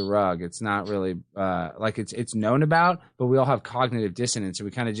swept under the rug. It's not really like it's known about, but we all have cognitive dissonance, and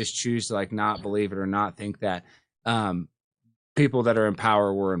we kind of just choose to like not believe it or not think that people that are in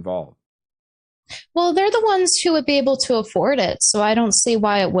power were involved. Well, they're the ones who would be able to afford it. So I don't see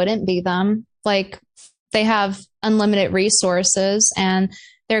why it wouldn't be them. Like they have unlimited resources and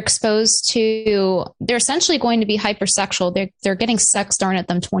they're essentially going to be hypersexual. They're getting sex thrown at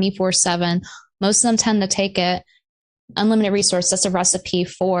them 24/7. Most of them tend to take it. Unlimited resource, that's a recipe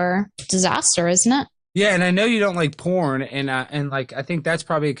for disaster, isn't it? Yeah, and I know you don't like porn, and like I think that's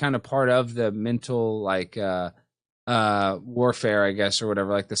probably kind of part of the mental like warfare, I guess, or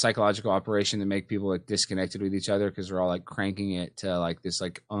whatever, like the psychological operation to make people like disconnected with each other because they're all like cranking it to like this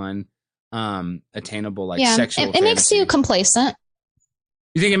like attainable like Yeah, sexual it makes you fantasy. complacent.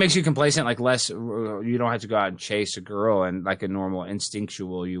 You think it makes you complacent, like less? You don't have to go out and chase a girl and like a normal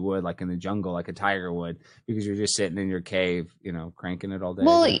instinctual you would, like in the jungle, like a tiger would, because you're just sitting in your cave, cranking it all day.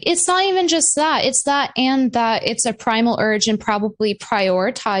 Well, it's not even just that. It's that and that it's a primal urge and probably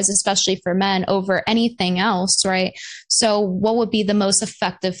prioritized, especially for men, over anything else, right? So, what would be the most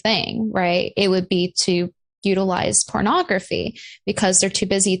effective thing, right? It would be to utilize pornography because they're too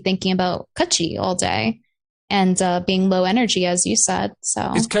busy thinking about coochie all day and being low energy, as you said.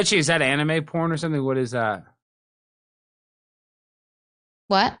 So, Is that anime porn or something? What is that?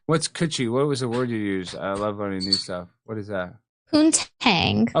 what? What's coochie? What was the word you used? I love learning new stuff. What is that?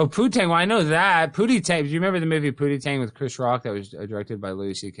 Poontang. Oh, Poontang. Well, I know that. Pootie Tang. Do you remember the movie Pootie Tang with Chris Rock that was directed by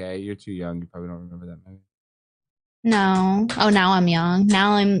Louis C.K.? You're too young. You probably don't remember that movie. No. Oh, now I'm young.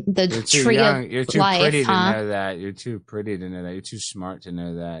 Now I'm the You're too tree young. of You're too life, pretty to huh? know that. You're too pretty to know that. You're too smart to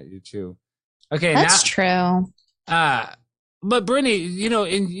know that. You're too. Okay, That's true. but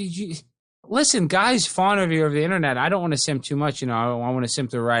Brittany, listen, guys fawn over you over the internet. I don't want to simp too much. I want to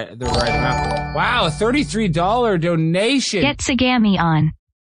simp the right amount. Wow, a $33 donation. Get Sagami on.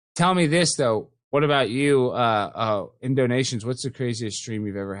 Tell me this though. What about you? In donations, what's the craziest stream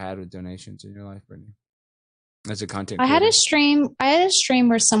you've ever had with donations in your life, Brittany? As a content I had creator. I had a stream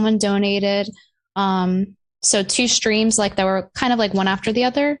where someone donated. So two streams like that were kind of like one after the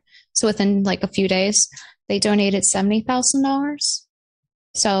other. So within like a few days, they donated $70,000.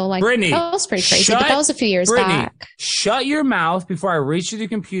 So like Brittany, that was pretty crazy, but that was a few years back. Shut your mouth before I reach to the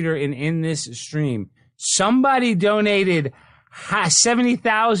computer and end this stream. Somebody donated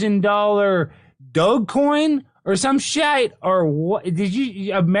 $70,000 Dogecoin or some shit, or what? Did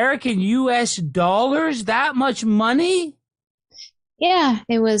you American US dollars? That much money? Yeah,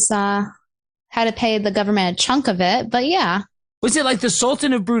 it was had to pay the government a chunk of it, but yeah. Was it like the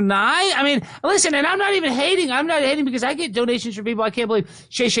Sultan of Brunei? I mean, listen, and I'm not even hating. I'm not hating because I get donations from people. I can't believe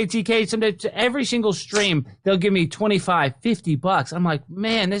Shay TK. Sometimes every single stream, they'll give me $25, $50. I'm like,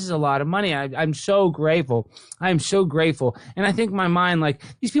 man, this is a lot of money. I'm so grateful. I'm so grateful. And I think in my mind, like,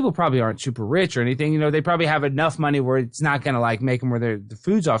 these people probably aren't super rich or anything. You know, they probably have enough money where it's not going to like make them where the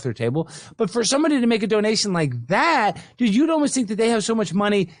food's off their table. But for somebody to make a donation like that, dude, you'd almost think that they have so much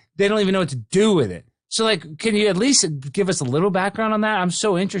money, they don't even know what to do with it. So, like, can you at least give us a little background on that? I'm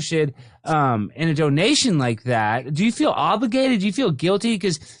so interested in a donation like that. Do you feel obligated? Do you feel guilty?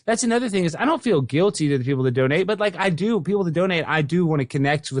 Because that's another thing is I don't feel guilty to the people that donate, but, like, I do. People that donate, I do want to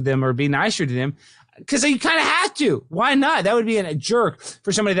connect with them or be nicer to them because you kind of have to. Why not? That would be a jerk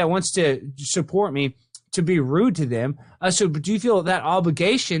for somebody that wants to support me to be rude to them. So do you feel that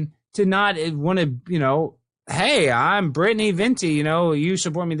obligation to not want to, you know, hey, I'm Brittany Venti, you know, you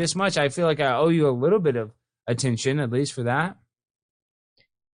support me this much. I feel like I owe you a little bit of attention, at least for that.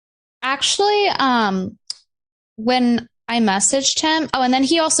 Actually, when I messaged him, and then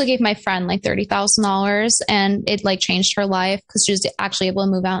he also gave my friend like $30,000 and it like changed her life because she was actually able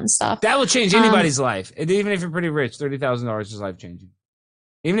to move out and stuff. That will change anybody's life. And even if you're pretty rich, $30,000 is life changing.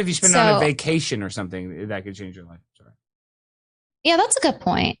 Even if you spend it on a vacation or something, that could change your life. Sorry. Yeah, that's a good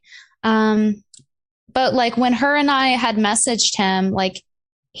point. But like when her and I had messaged him, like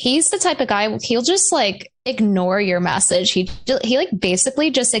he's the type of guy, he'll just like ignore your message. He like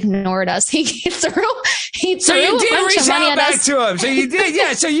basically just ignored us. He threw so you did reach out back to him. So you did,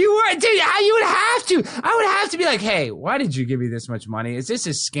 yeah. So you were, dude, you would have to. I would have to be like, hey, why did you give me this much money? Is this a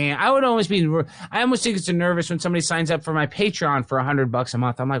scam? I almost think it's nervous when somebody signs up for my Patreon for $100 a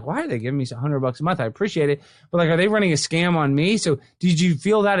month. I'm like, why are they giving me $100 a month? I appreciate it, but like, are they running a scam on me? So did you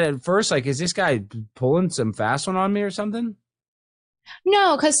feel that at first? Like, is this guy pulling some fast one on me or something?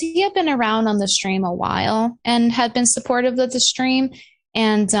 No, because he had been around on the stream a while and had been supportive of the stream.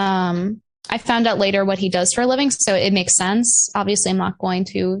 And I found out later what he does for a living, so it makes sense. Obviously, I'm not going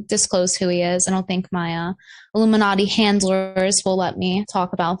to disclose who he is. I don't think my Illuminati handlers will let me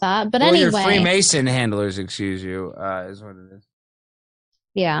talk about that. But anyway, your Freemason handlers, excuse you, is what it is.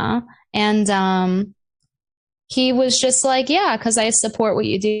 Yeah, and he was just like, yeah, because I support what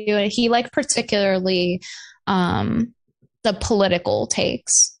you do. And he like particularly the political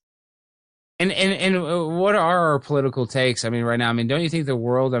takes. And what are our political takes? I mean, right now, I mean, don't you think the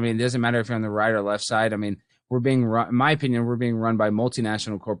world, I mean, it doesn't matter if you're on the right or left side. I mean, we're being run, in my opinion, we're being run by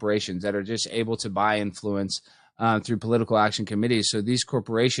multinational corporations that are just able to buy influence through political action committees. So these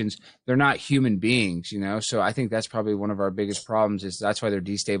corporations, they're not human beings, you know? So I think that's probably one of our biggest problems is that's why they're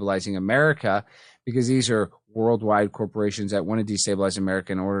destabilizing America, because these are worldwide corporations that want to destabilize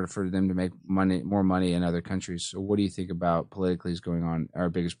America in order for them to make more money in other countries. So what do you think about politically is going on, our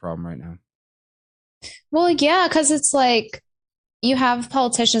biggest problem right now? Well, yeah, because it's like you have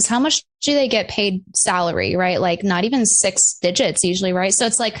politicians, how much do they get paid salary, right? Like not even 6 digits usually, right? So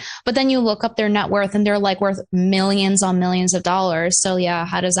it's like, but then you look up their net worth and they're like worth millions on millions of dollars. So yeah,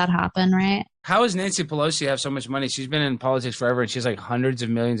 how does that happen, right? How does Nancy Pelosi have so much money? She's been in politics forever and she's like hundreds of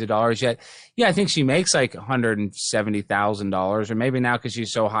millions of dollars yet. Yeah, I think she makes like $170,000 or maybe now because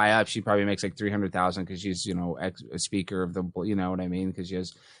she's so high up, she probably makes like $300,000 because she's, you know, a speaker of the, you know what I mean? Because she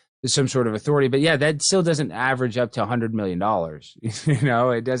has some sort of authority, but yeah, that still doesn't average up to $100 million. You know,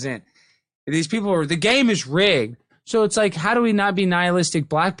 it doesn't, these people are, the game is rigged. So it's like, how do we not be nihilistic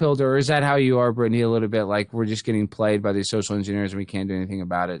blackpilled? Or is that how you are, Brittany, a little bit like we're just getting played by these social engineers and we can't do anything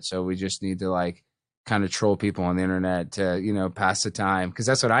about it. So we just need to like kind of troll people on the internet to, you know, pass the time. Cause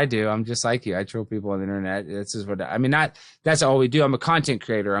that's what I do. I'm just like you. I troll people on the internet. This is what, I mean, not, that's all we do. I'm a content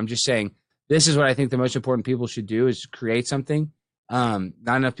creator. I'm just saying, this is what I think the most important people should do is create something. Not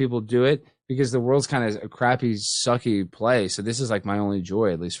enough people do it because the world's kind of a crappy, sucky place. So this is like my only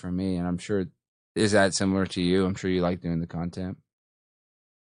joy, at least for me. And I'm sure, is that similar to you? I'm sure you like doing the content.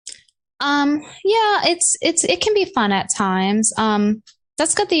 Yeah, it can be fun at times.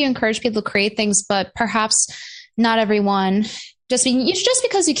 That's good that you encourage people to create things, but perhaps not everyone just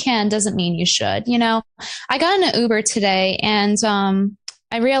because you can doesn't mean you should. You know, I got in an Uber today and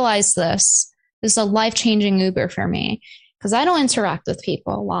I realized this is a life-changing Uber for me. Because I don't interact with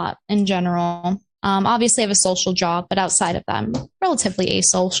people a lot in general. Obviously, I have a social job, but outside of that, I'm relatively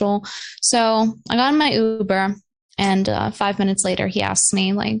asocial. So I got in my Uber, and 5 minutes later, he asks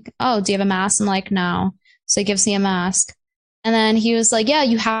me, like, "Oh, do you have a mask?" I'm like, "No." So he gives me a mask. And then he was like, "Yeah,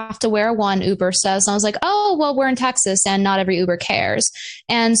 you have to wear one," Uber says. And I was like, "Oh, well, we're in Texas and not every Uber cares."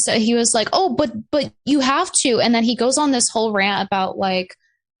 And so he was like, "Oh, but you have to." And then he goes on this whole rant about like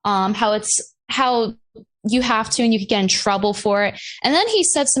how you have to and you could get in trouble for it. And then he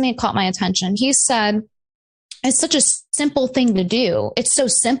said something that caught my attention. He said, "It's such a simple thing to do. It's so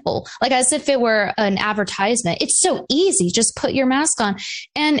simple." Like as if it were an advertisement. "It's so easy. Just put your mask on."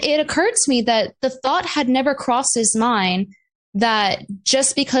 And it occurred to me that the thought had never crossed his mind that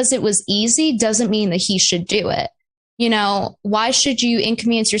just because it was easy doesn't mean that he should do it. Why should you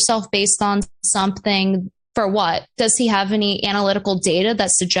inconvenience yourself based on something for what? Does he have any analytical data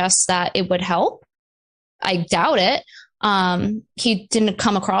that suggests that it would help? I doubt it. He didn't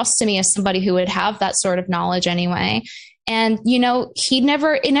come across to me as somebody who would have that sort of knowledge anyway. And,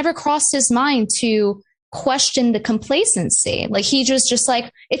 it never crossed his mind to question the complacency. Like he just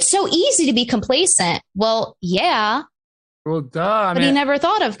like, "It's so easy to be complacent." Well, yeah. Well, duh. But he never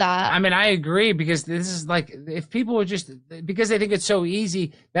thought of that. I mean, I agree, because this is like, if people are just, because they think it's so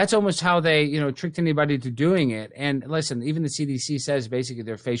easy, that's almost how they, tricked anybody to doing it. And listen, even the CDC says basically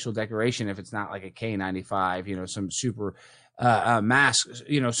their facial decoration, if it's not like a K95, some super mask,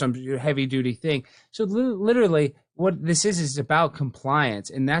 some heavy duty thing. So literally what this is about compliance.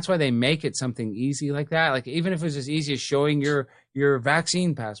 And that's why they make it something easy like that. Like even if it's as easy as showing your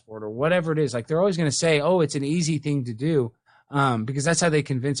vaccine passport or whatever it is, like they're always going to say, "Oh, it's an easy thing to do," because that's how they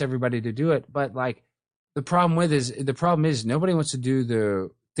convince everybody to do it. But like the problem is nobody wants to do the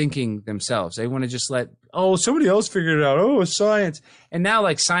thinking themselves. They want to just let, "Oh, somebody else figured it out. Oh, it's science." And now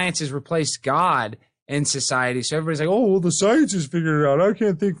like science has replaced God in society. So everybody's like, "Oh, well, the science has figured it out. I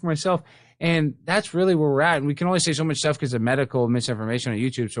can't think for myself." And that's really where we're at. And we can only say so much stuff because of medical misinformation on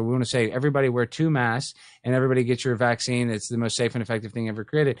YouTube. So we want to say everybody wear 2 masks and everybody get your vaccine. It's the most safe and effective thing ever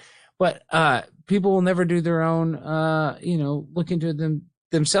created. But people will never do their own, look into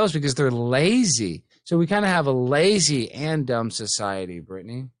themselves because they're lazy. So we kind of have a lazy and dumb society,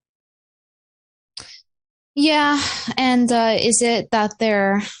 Brittany. Yeah. And is it that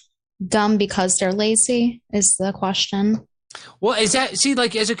they're dumb because they're lazy is the question. Well,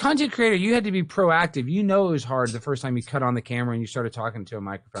 like as a content creator, you had to be proactive. It was hard the first time you cut on the camera and you started talking to a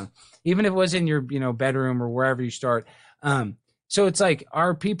microphone, even if it was in your, bedroom or wherever you start. So it's like,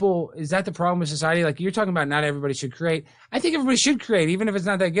 is that the problem with society? Like you're talking about not everybody should create. I think everybody should create, even if it's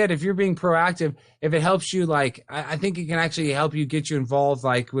not that good. If you're being proactive, if it helps you, like, I think it can actually help you get you involved,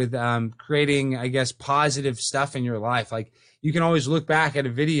 like with creating, I guess, positive stuff in your life. Like you can always look back at a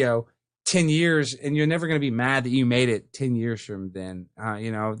video 10 years and you're never going to be mad that you made it 10 years from then.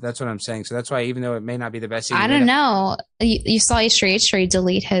 That's what I'm saying. So that's why, even though it may not be the best thing, I don't know. You saw H3H3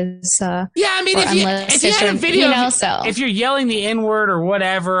 delete his yeah, I mean, if you had a video, if you're yelling the N-word or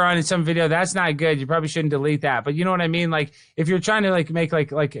whatever on some video, that's not good. You probably shouldn't delete that. But you know what I mean? Like if you're trying to like make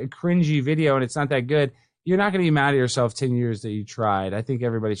like a cringy video and it's not that good, you're not going to be mad at yourself 10 years that you tried. I think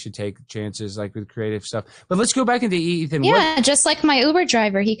everybody should take chances, like with creative stuff. But let's go back into Ethan. Yeah, just like my Uber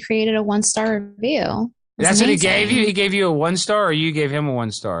driver, he created a 1-star review. That's amazing. What he gave you? He gave you a 1-star, or you gave him a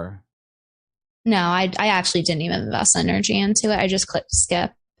 1-star? No, I actually didn't even invest energy into it. I just clicked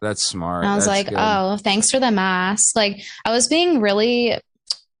skip. That's smart. And I was That's like, good. "Oh, thanks for the mask." Like I was being really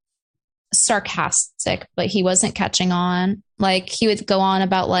sarcastic, but he wasn't catching on. Like he would go on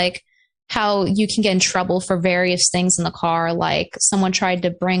about like how you can get in trouble for various things in the car. Like someone tried to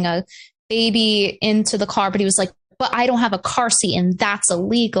bring a baby into the car, but he was like, "But I don't have a car seat and that's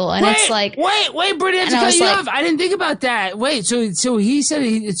illegal." And it's like, wait, Brittany, to cut you off. I didn't think about that. Wait, so he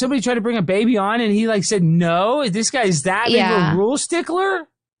said somebody tried to bring a baby on and he like said, "No, this guy's that big of a rule stickler?"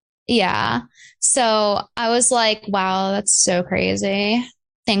 Yeah. So I was like, wow, that's so crazy.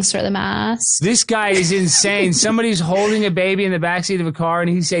 Thanks for the mask. This guy is insane. Somebody's holding a baby in the backseat of a car and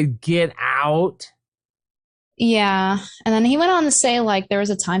he said, "Get out." Yeah. And then he went on to say like there was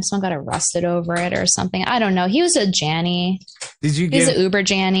a time someone got arrested over it or something. I don't know. He was a Janny. He's an Uber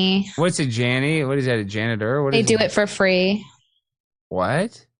Janny. What's a Janny? What is that, a janitor? They do it for free.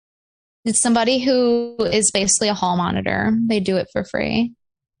 What? It's somebody who is basically a hall monitor. They do it for free.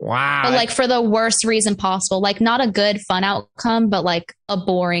 Wow. But like for the worst reason possible. Like not a good fun outcome, but like a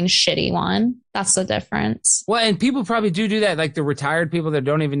boring, shitty one. That's the difference. Well, and people probably do that. Like the retired people that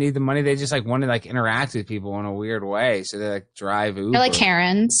don't even need the money. They just like want to like interact with people in a weird way. So they like drive Uber. They're like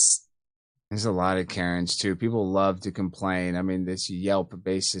Karens. There's a lot of Karens too. People love to complain. I mean, this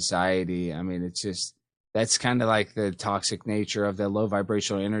Yelp-based society. I mean, it's just, that's kind of like the toxic nature of the low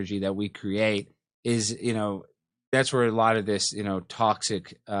vibrational energy that we create. is, that's where a lot of this,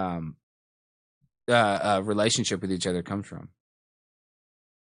 toxic relationship with each other comes from.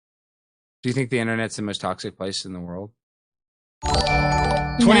 Do you think the internet's the most toxic place in the world? No,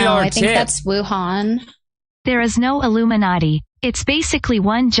 I think that's Wuhan. There is no Illuminati. It's basically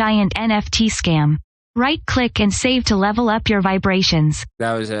one giant NFT scam. Right-click and save to level up your vibrations.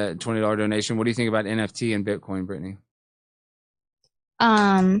 That was a $20 donation. What do you think about NFT and Bitcoin, Brittany?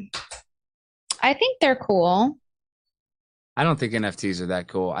 I think they're cool. I don't think NFTs are that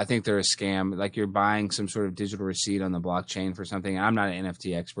cool. I think they're a scam. Like you're buying some sort of digital receipt on the blockchain for something. I'm not an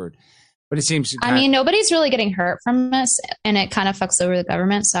NFT expert, but it seems. I mean, nobody's really getting hurt from this, and it kind of fucks over the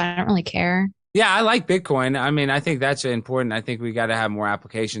government, so I don't really care. Yeah, I like Bitcoin. I mean, I think that's important. I think we got to have more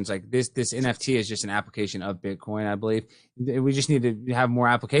applications like this. This NFT is just an application of Bitcoin, I believe. We just need to have more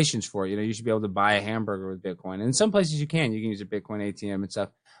applications for it. You should be able to buy a hamburger with Bitcoin. And in some places you can use a Bitcoin ATM and stuff.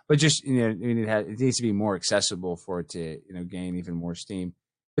 But just, it needs to be more accessible for it to, gain even more steam.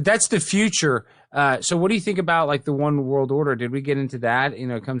 But that's the future. So what do you think about like the one world order? Did we get into that?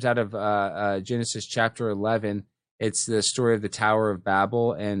 It comes out of Genesis chapter 11. It's the story of the Tower of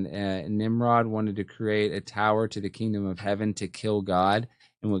Babel, and Nimrod wanted to create a tower to the kingdom of heaven to kill God.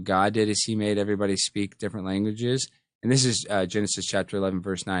 And what God did is he made everybody speak different languages. And this is Genesis chapter 11,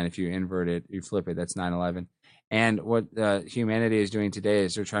 verse 9. If you invert it, you flip it, that's 9/11. And what humanity is doing today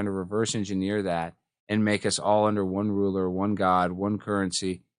is they're trying to reverse engineer that and make us all under one ruler, one God, one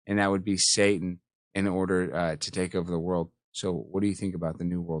currency, and that would be Satan in order to take over the world. So what do you think about the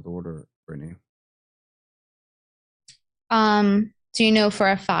New World Order, Brittany? Do you know for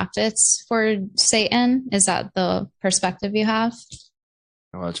a fact it's for Satan? Is that the perspective you have?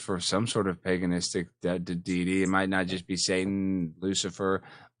 Well, it's for some sort of paganistic deity. It might not just be Satan, Lucifer,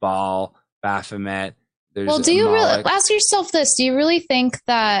 Baal, Baphomet. Well, do you really ask yourself this? Do you really think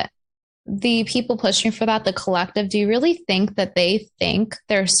that the people pushing for that, the collective, do you really think that they think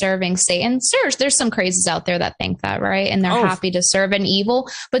they're serving Satan? Sure, there's some crazies out there that think that, right? And they're happy to serve an evil.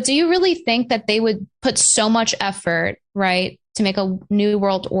 But do you really think that they would put so much effort, right, to make a new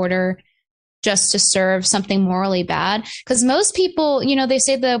world order just to serve something morally bad? Because most people, they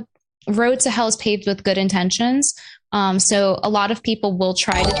say the road to hell is paved with good intentions. So a lot of people will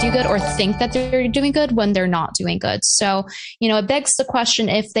try to do good or think that they're doing good when they're not doing good. So, it begs the question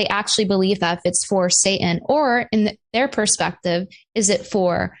if they actually believe that, if it's for Satan, or in their perspective, is it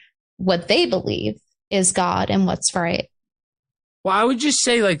for what they believe is God and what's right? Well, I would just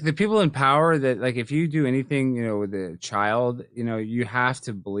say, like, the people in power that, like, if you do anything, with a child, you have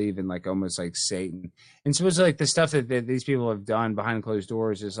to believe in, like, almost like Satan. And supposedly, like, the stuff that these people have done behind closed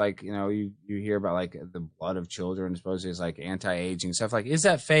doors is, like, you hear about, like, the blood of children, supposedly is, like, anti-aging stuff. Like, is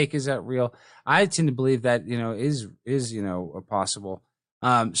that fake? Is that real? I tend to believe that, is possible.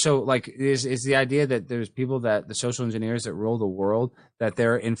 So like is the idea that there's people that the social engineers that rule the world, that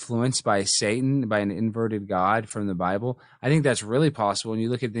they're influenced by Satan, by an inverted God from the Bible. I think that's really possible. And you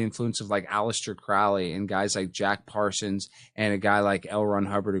look at the influence of like Aleister Crowley and guys like Jack Parsons and a guy like L. Ron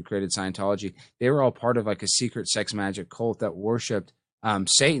Hubbard who created Scientology. They were all part of like a secret sex magic cult that worshipped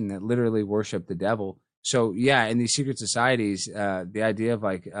Satan, that literally worshipped the devil. So yeah, in these secret societies, the idea of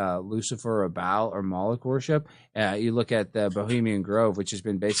like Lucifer or Baal or Moloch worship, you look at the Bohemian Grove, which has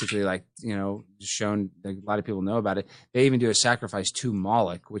been basically like, shown, like, a lot of people know about it. They even do a sacrifice to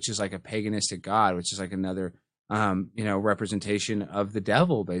Moloch, which is like a paganistic god, which is like another, representation of the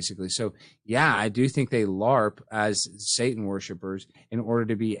devil, basically. So yeah, I do think they LARP as Satan worshipers in order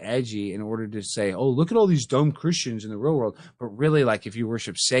to be edgy, in order to say, oh, look at all these dumb Christians in the real world. But really, like, if you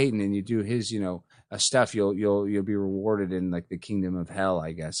worship Satan and you do his, stuff, you'll be rewarded in like the kingdom of hell,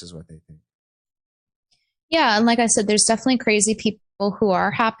 I guess, is what they think. Yeah, and like I said, there's definitely crazy people who are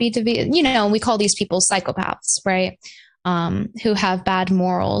happy to be, we call these people psychopaths, right? Who have bad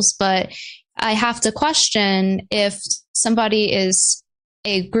morals. But I have to question if somebody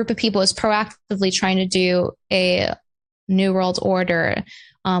a group of people is proactively trying to do a new world order,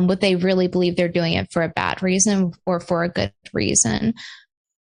 would they really believe they're doing it for a bad reason or for a good reason?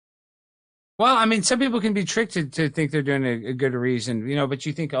 Well, I mean, some people can be tricked to think they're doing a good reason, but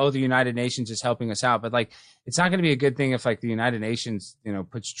you think, oh, the United Nations is helping us out. But like, it's not going to be a good thing if like the United Nations,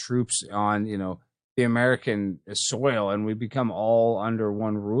 puts troops on, the American soil and we become all under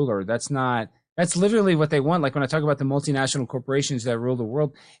one ruler. That's literally what they want. Like when I talk about the multinational corporations that rule the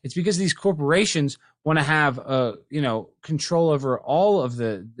world, it's because these corporations want to have, control over all of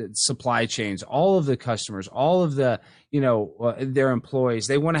the supply chains, all of the customers, all of the, their employees.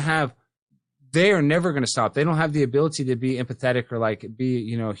 They are never going to stop. They don't have the ability to be empathetic or like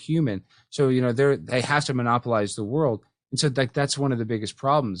be, human. So, they have to monopolize the world. And so like, that's one of the biggest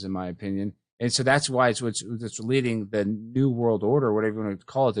problems, in my opinion. And so that's why it's what's leading the new world order, whatever you want to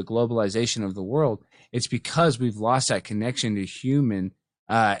call it, the globalization of the world. It's because we've lost that connection to human,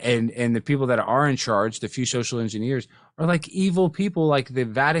 and the people that are in charge, the few social engineers, are like evil people. Like the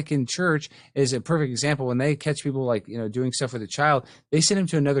Vatican Church is a perfect example. When they catch people like, doing stuff with a child, they send them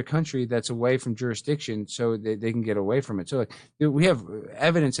to another country that's away from jurisdiction so they can get away from it. So like we have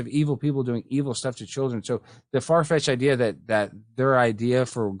evidence of evil people doing evil stuff to children. So the far-fetched idea that their idea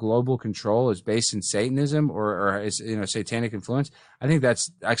for global control is based in Satanism or is satanic influence, I think that's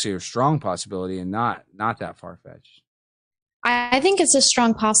actually a strong possibility and not that far-fetched. I think it's a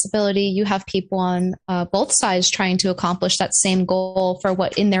strong possibility you have people on both sides trying to accomplish that same goal for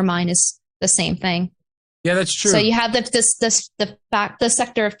what in their mind is the same thing. Yeah, that's true. So you have the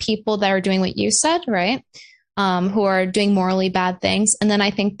sector of people that are doing what you said, right? Who are doing morally bad things. And then I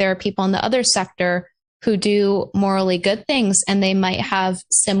think there are people in the other sector who do morally good things and they might have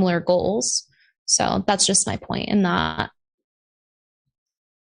similar goals. So that's just my point in that.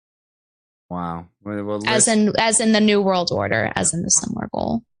 Wow. Well, as in the new world order, as in the similar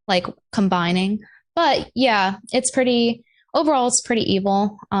goal, like combining. But yeah, overall it's pretty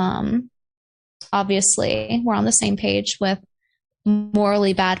evil. Obviously we're on the same page with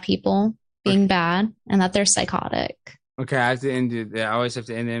morally bad people being bad and that they're psychotic. Okay, I have to end it. I always have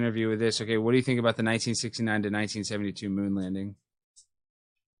to end the interview with this. Okay, what do you think about the 1969 to 1972 moon landing?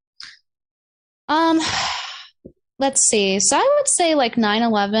 Let's see. So I would say like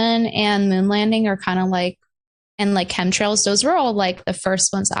 9/11 and moon landing are kind of like, and like chemtrails, those were all like the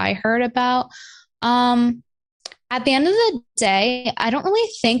first ones I heard about. At the end of the day, I don't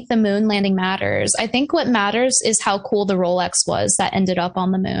really think the moon landing matters. I think what matters is how cool the Rolex was that ended up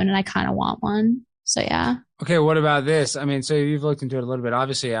on the moon, and I kind of want one. So yeah. Okay, what about this? I mean, so you've looked into it a little bit.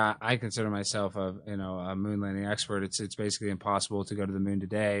 Obviously, I consider myself a moon landing expert. It's basically impossible to go to the moon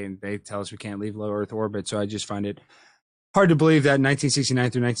today, and they tell us we can't leave low Earth orbit. So I just find it hard to believe that in 1969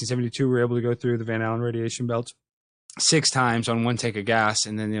 through 1972 we were able to go through the Van Allen radiation belts 6 times on one tank of gas,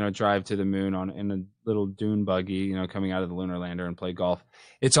 and then drive to the moon in a little dune buggy, coming out of the lunar lander and play golf.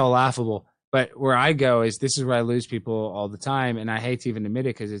 It's all laughable. But where I go is this is where I lose people all the time, and I hate to even admit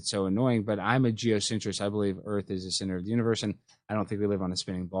it because it's so annoying, but I'm a geocentrist. I believe Earth is the center of the universe, and I don't think we live on a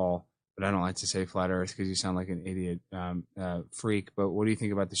spinning ball. But I don't like to say flat Earth because you sound like an idiot freak. But what do you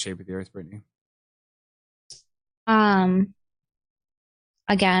think about the shape of the Earth, Brittany?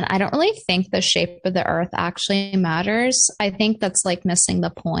 Again, I don't really think the shape of the Earth actually matters. I think that's like missing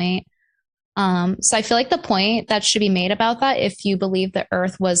the point. So I feel like the point that should be made about that, if you believe the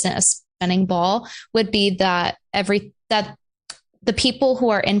Earth wasn't a spinning ball, would be that the people who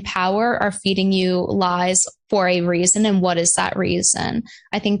are in power are feeding you lies for a reason, and what is that reason?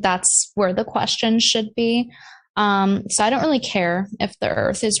 I think that's where the question should be. So I don't really care if the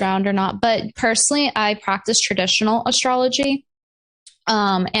Earth is round or not, but personally, I practice traditional astrology,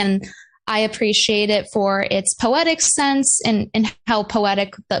 and I appreciate it for its poetic sense and how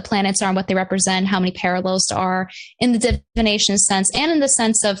poetic the planets are and what they represent, how many parallels there are in the divination sense and in the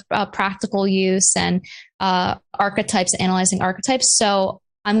sense of practical use and archetypes, analyzing archetypes. So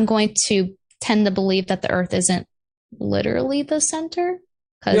I'm going to tend to believe that the Earth isn't literally the center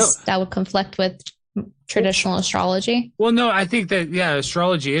because that would conflict with traditional astrology. Well, no, I think that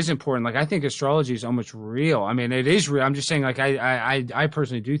astrology is important. Like I think astrology is almost real. I mean, it is real. I'm just saying, like I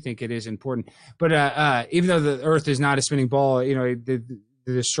personally do think it is important. But even though the Earth is not a spinning ball, the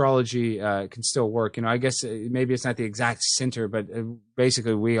astrology can still work. I guess maybe it's not the exact center, but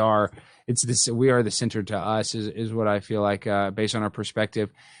basically we are. We are the center to us is what I feel like based on our perspective.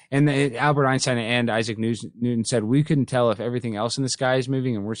 And Albert Einstein and Isaac Newton said we couldn't tell if everything else in the sky is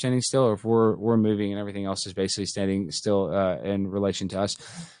moving and we're standing still, or if we're moving and everything else is basically standing still in relation to us.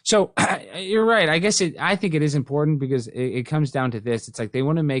 So you're right. I think it is important because it comes down to this. It's like they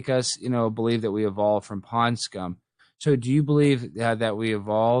want to make us, believe that we evolved from pond scum. So do you believe that we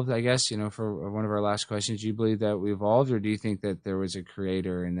evolved, I guess, for one of our last questions, do you believe that we evolved, or do you think that there was a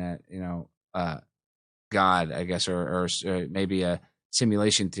creator and that, God, I guess, or maybe a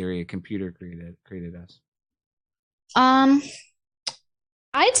simulation theory, a computer created us? I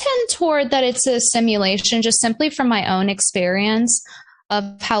tend toward that it's a simulation just simply from my own experience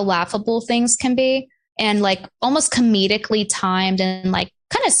of how laughable things can be and like almost comedically timed and like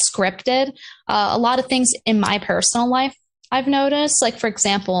kind of scripted. A lot of things in my personal life I've noticed, like for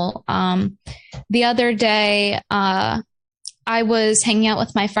example, the other day I was hanging out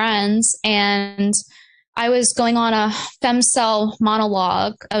with my friends and I was going on a femcel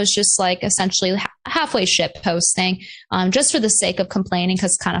monologue. I was just like essentially halfway shit posting just for the sake of complaining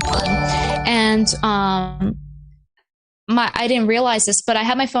because it's kind of fun. And I didn't realize this, but I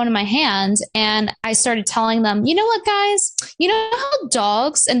had my phone in my hand and I started telling them, you know what, guys, you know how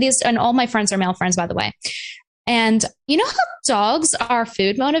dogs and all my friends are male friends, by the way. And you know how dogs are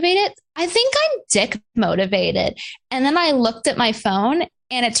food motivated? I think I'm dick motivated. And then I looked at my phone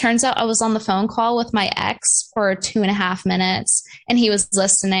and it turns out I was on the phone call with my ex for 2.5 minutes and he was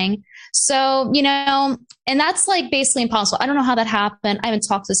listening. So, and that's like basically impossible. I don't know how that happened. I haven't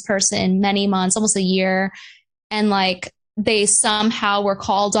talked to this person in many months, almost a year. And like, they somehow were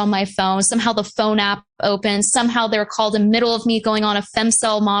called on my phone. Somehow the phone app opened. Somehow they were called in the middle of me going on a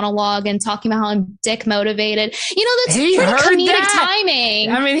femcel monologue and talking about how I'm dick motivated. That's pretty comedic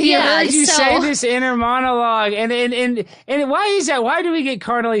timing. I mean, he heard you say this inner monologue, and why is that? Why do we get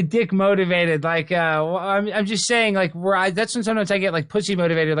carnally dick motivated? Like, I'm just saying, like, that's when sometimes I get like pussy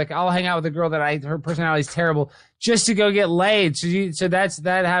motivated. Like, I'll hang out with a girl that her personality is terrible just to go get laid. So that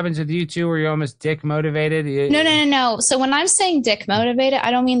happens with you too, where you're almost dick motivated. No. So when I'm saying dick motivated,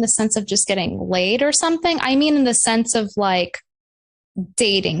 I don't mean the sense of just getting laid or something. I mean in the sense of like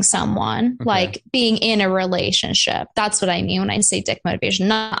dating someone, like being in a relationship. That's what I mean when I say dick motivation.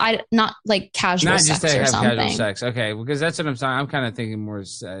 Not like casual sex or something. Casual sex. Okay, because that's what I'm saying. I'm kind of thinking more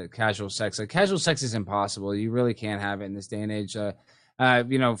casual sex. Like casual sex is impossible. You really can't have it in this day and age.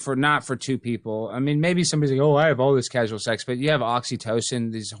 Not for two people. I mean, maybe somebody's like, oh, I have all this casual sex, but you have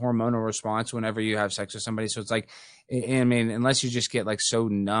oxytocin, this hormonal response whenever you have sex with somebody. So it's like, I mean, unless you just get like so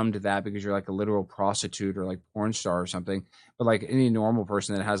numb to that because you're like a literal prostitute or like porn star or something, but like any normal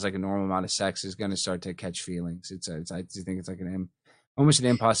person that has like a normal amount of sex is going to start to catch feelings. I think it's like almost an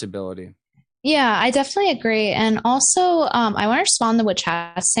impossibility. Yeah, I definitely agree. And also, I want to respond to what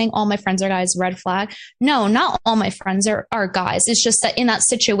Chad's saying. All my friends are guys, red flag. No, not all my friends are guys. It's just that in that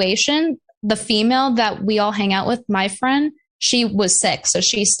situation, the female that we all hang out with, my friend, she was sick. So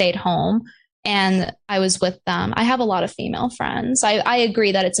she stayed home and I was with them. I have a lot of female friends. I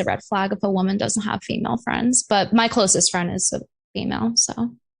agree that it's a red flag if a woman doesn't have female friends, but my closest friend is a female.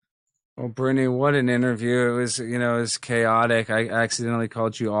 So. Well, Brittany, what an interview. It was, it was chaotic. I accidentally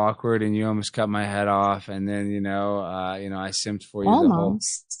called you awkward and you almost cut my head off. And then, I simped for you.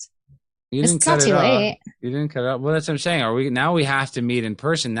 Almost. You didn't cut it off. You didn't cut it off. Well, that's what I'm saying. Now we have to meet in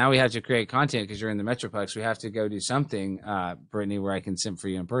person. Now we have to create content because you're in the Metroplex. We have to go do something, Brittany, where I can simp for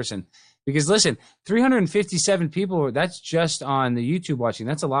you in person. Because listen, 357 people, that's just on the YouTube watching.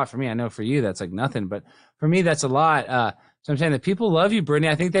 That's a lot for me. I know for you, that's like nothing. But for me, that's a lot. So I'm saying that people love you, Brittany.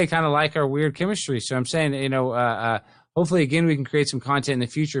 I think they kind of like our weird chemistry. So I'm saying, hopefully, again, we can create some content in the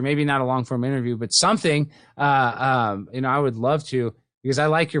future. Maybe not a long form interview, but something. I would love to because I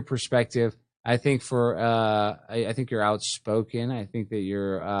like your perspective. I think I think you're outspoken. I think that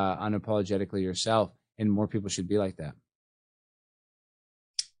you're unapologetically yourself, and more people should be like that.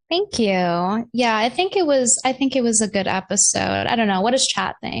 Thank you. Yeah, I think it was a good episode. I don't know. What does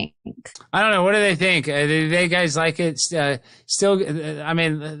chat think? I don't know. What do they think? Do they guys like it? Still, I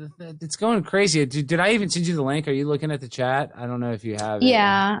mean, it's going crazy. Did I even send you the link? Are you looking at the chat? I don't know if you have.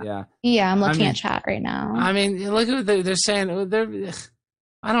 Yeah. I'm looking at chat right now. I mean, look at what they're saying.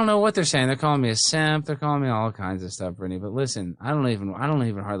 I don't know what they're saying. They're calling me a simp. They're calling me all kinds of stuff, Brittany. But listen, I don't even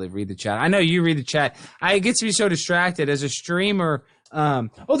hardly read the chat. I know you read the chat. I get to be so distracted as a streamer.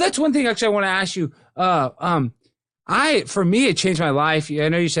 That's one thing actually I want to ask you. For me, it changed my life. I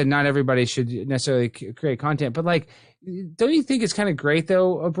know you said not everybody should necessarily create content, but like, don't you think it's kind of great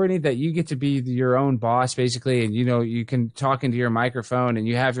though, Brittany, that you get to be your own boss basically, and you can talk into your microphone and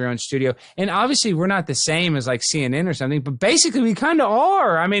you have your own studio. And obviously, we're not the same as like CNN or something, but basically we kind of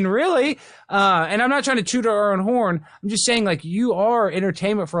are. I mean, really. And I'm not trying to toot our own horn. I'm just saying, like, you are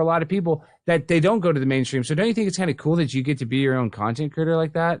entertainment for a lot of people that they don't go to the mainstream. So don't you think it's kind of cool that you get to be your own content creator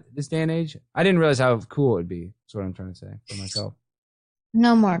like that this day and age? I didn't realize how cool it would be. That's what I'm trying to say for myself.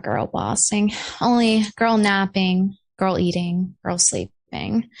 No more girl bossing, only girl napping, girl eating, girl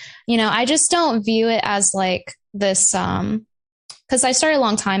sleeping. I just don't view it as like this, because I started a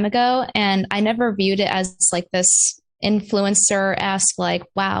long time ago and I never viewed it as like this influencer-esque, like,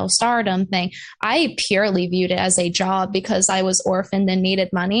 wow, stardom thing. I purely viewed it as a job because I was orphaned and needed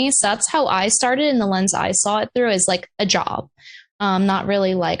money. So that's how I started, and the lens I saw it through is like a job. Not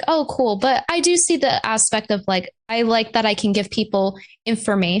really like, oh, cool. But I do see the aspect of like, I like that I can give people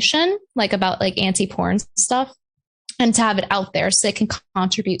information like about like anti-porn stuff and to have it out there so it can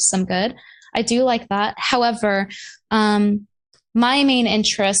contribute some good. I do like that. However, my main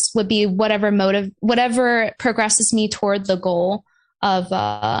interest would be whatever progresses me toward the goal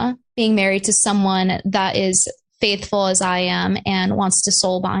of being married to someone that is faithful as I am and wants to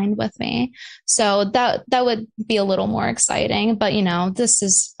soul bind with me. So that would be a little more exciting. But, this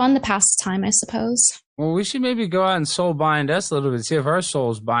is fun to pass the time, I suppose. Well, we should maybe go out and soul bind us a little bit, see if our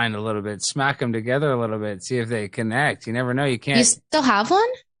souls bind a little bit, smack them together a little bit, see if they connect. You never know. You can't. You still have one?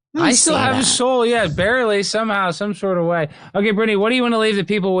 I still have a soul, yeah, barely, somehow, some sort of way. Okay, Brittany, what do you want to leave the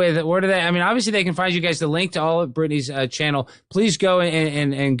people with? Where do they? I mean, obviously they can find you guys the link to all of Brittany's channel. Please go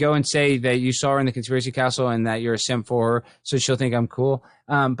and go and say that you saw her in the Conspiracy Castle and that you're a simp for her, so she'll think I'm cool.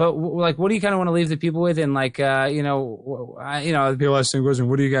 But like, what do you kind of want to leave the people with? And like, the people ask me,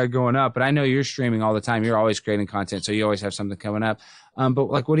 what do you got going up? But I know you're streaming all the time. You're always creating content, so you always have something coming up. But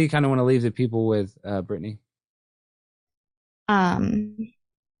like, what do you kind of want to leave the people with, Brittany?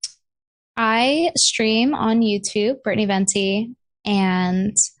 I stream on YouTube, Brittany Venti,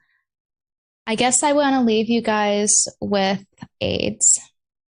 and I guess I want to leave you guys with AIDS.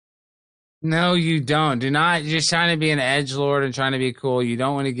 No, you don't. Do not. You're just trying to be an edgelord and trying to be cool. You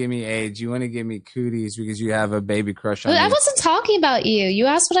don't want to give me AIDS. You want to give me cooties because you have a baby crush on me. I wasn't talking about you. You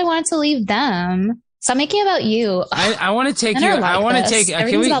asked what I wanted to leave them. Stop making it about you. I want to take you. I want to take.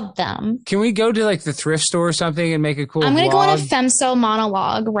 Everything's about them. Can we go to like the thrift store or something and make a cool? I'm gonna vlog? go on a femso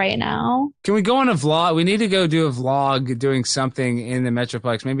monologue right now. Can we go on a vlog? We need to go do a vlog doing something in the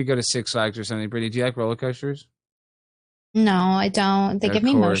Metroplex. Maybe go to Six Flags or something. Brittany, do you like roller coasters? No, I don't. They give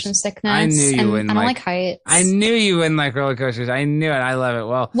me motion sickness. I knew you wouldn't. I don't like heights. I knew you wouldn't like roller coasters. I knew it. I love it.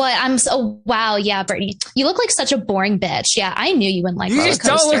 Well, wow. Yeah, Brittany, you look like such a boring bitch. Yeah, I knew you wouldn't like roller coasters. You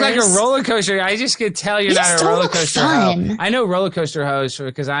just don't look like a roller coaster. I just could tell you're not a roller coaster hoe. I know roller coaster hoes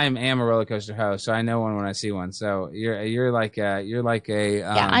because I am a roller coaster hoe, so I know one when I see one. So you're like a.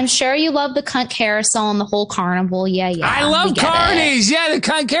 Yeah, I'm sure you love the cunt carousel and the whole carnival. Yeah. I love carnies. Yeah, the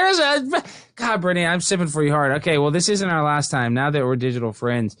cunt carousel. God, Brittany, I'm sipping for you hard. Okay, well, this isn't our last time. Now that we're digital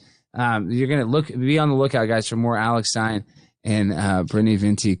friends, you're gonna be on the lookout, guys, for more Alex Stein and Brittany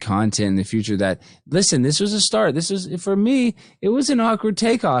Venti content in the future. Listen, this was a start. This was, for me, it was an awkward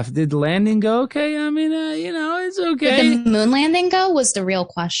takeoff. Did the landing go okay? I mean, it's okay. Did the moon landing go was the real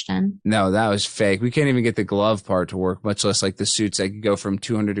question. No, that was fake. We can't even get the glove part to work, much less like the suits that could go from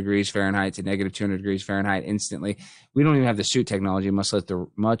 200 degrees Fahrenheit to negative 200 degrees Fahrenheit instantly. We don't even have the suit technology, much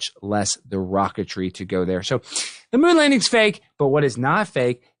less the rocketry to go there. So the moon landing's fake, but what is not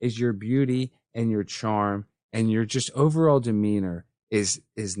fake is your beauty and your charm. And your just overall demeanor is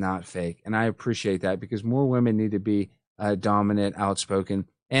not fake. And I appreciate that because more women need to be dominant, outspoken,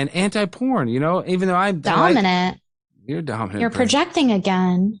 and anti-porn. Even though I'm dominant. You're dominant. You're projecting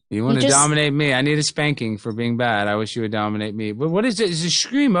again. You want to dominate me. I need a spanking for being bad. I wish you would dominate me. But what is it? Is the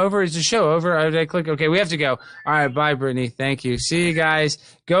stream over? Is the show over? Did I click? Okay, we have to go. All right, bye, Brittany. Thank you. See you guys.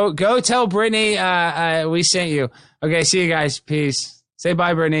 Go tell Brittany we sent you. Okay, see you guys. Peace. Say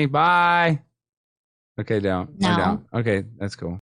bye, Brittany. Bye. Okay, down. No. Down. Okay, that's cool.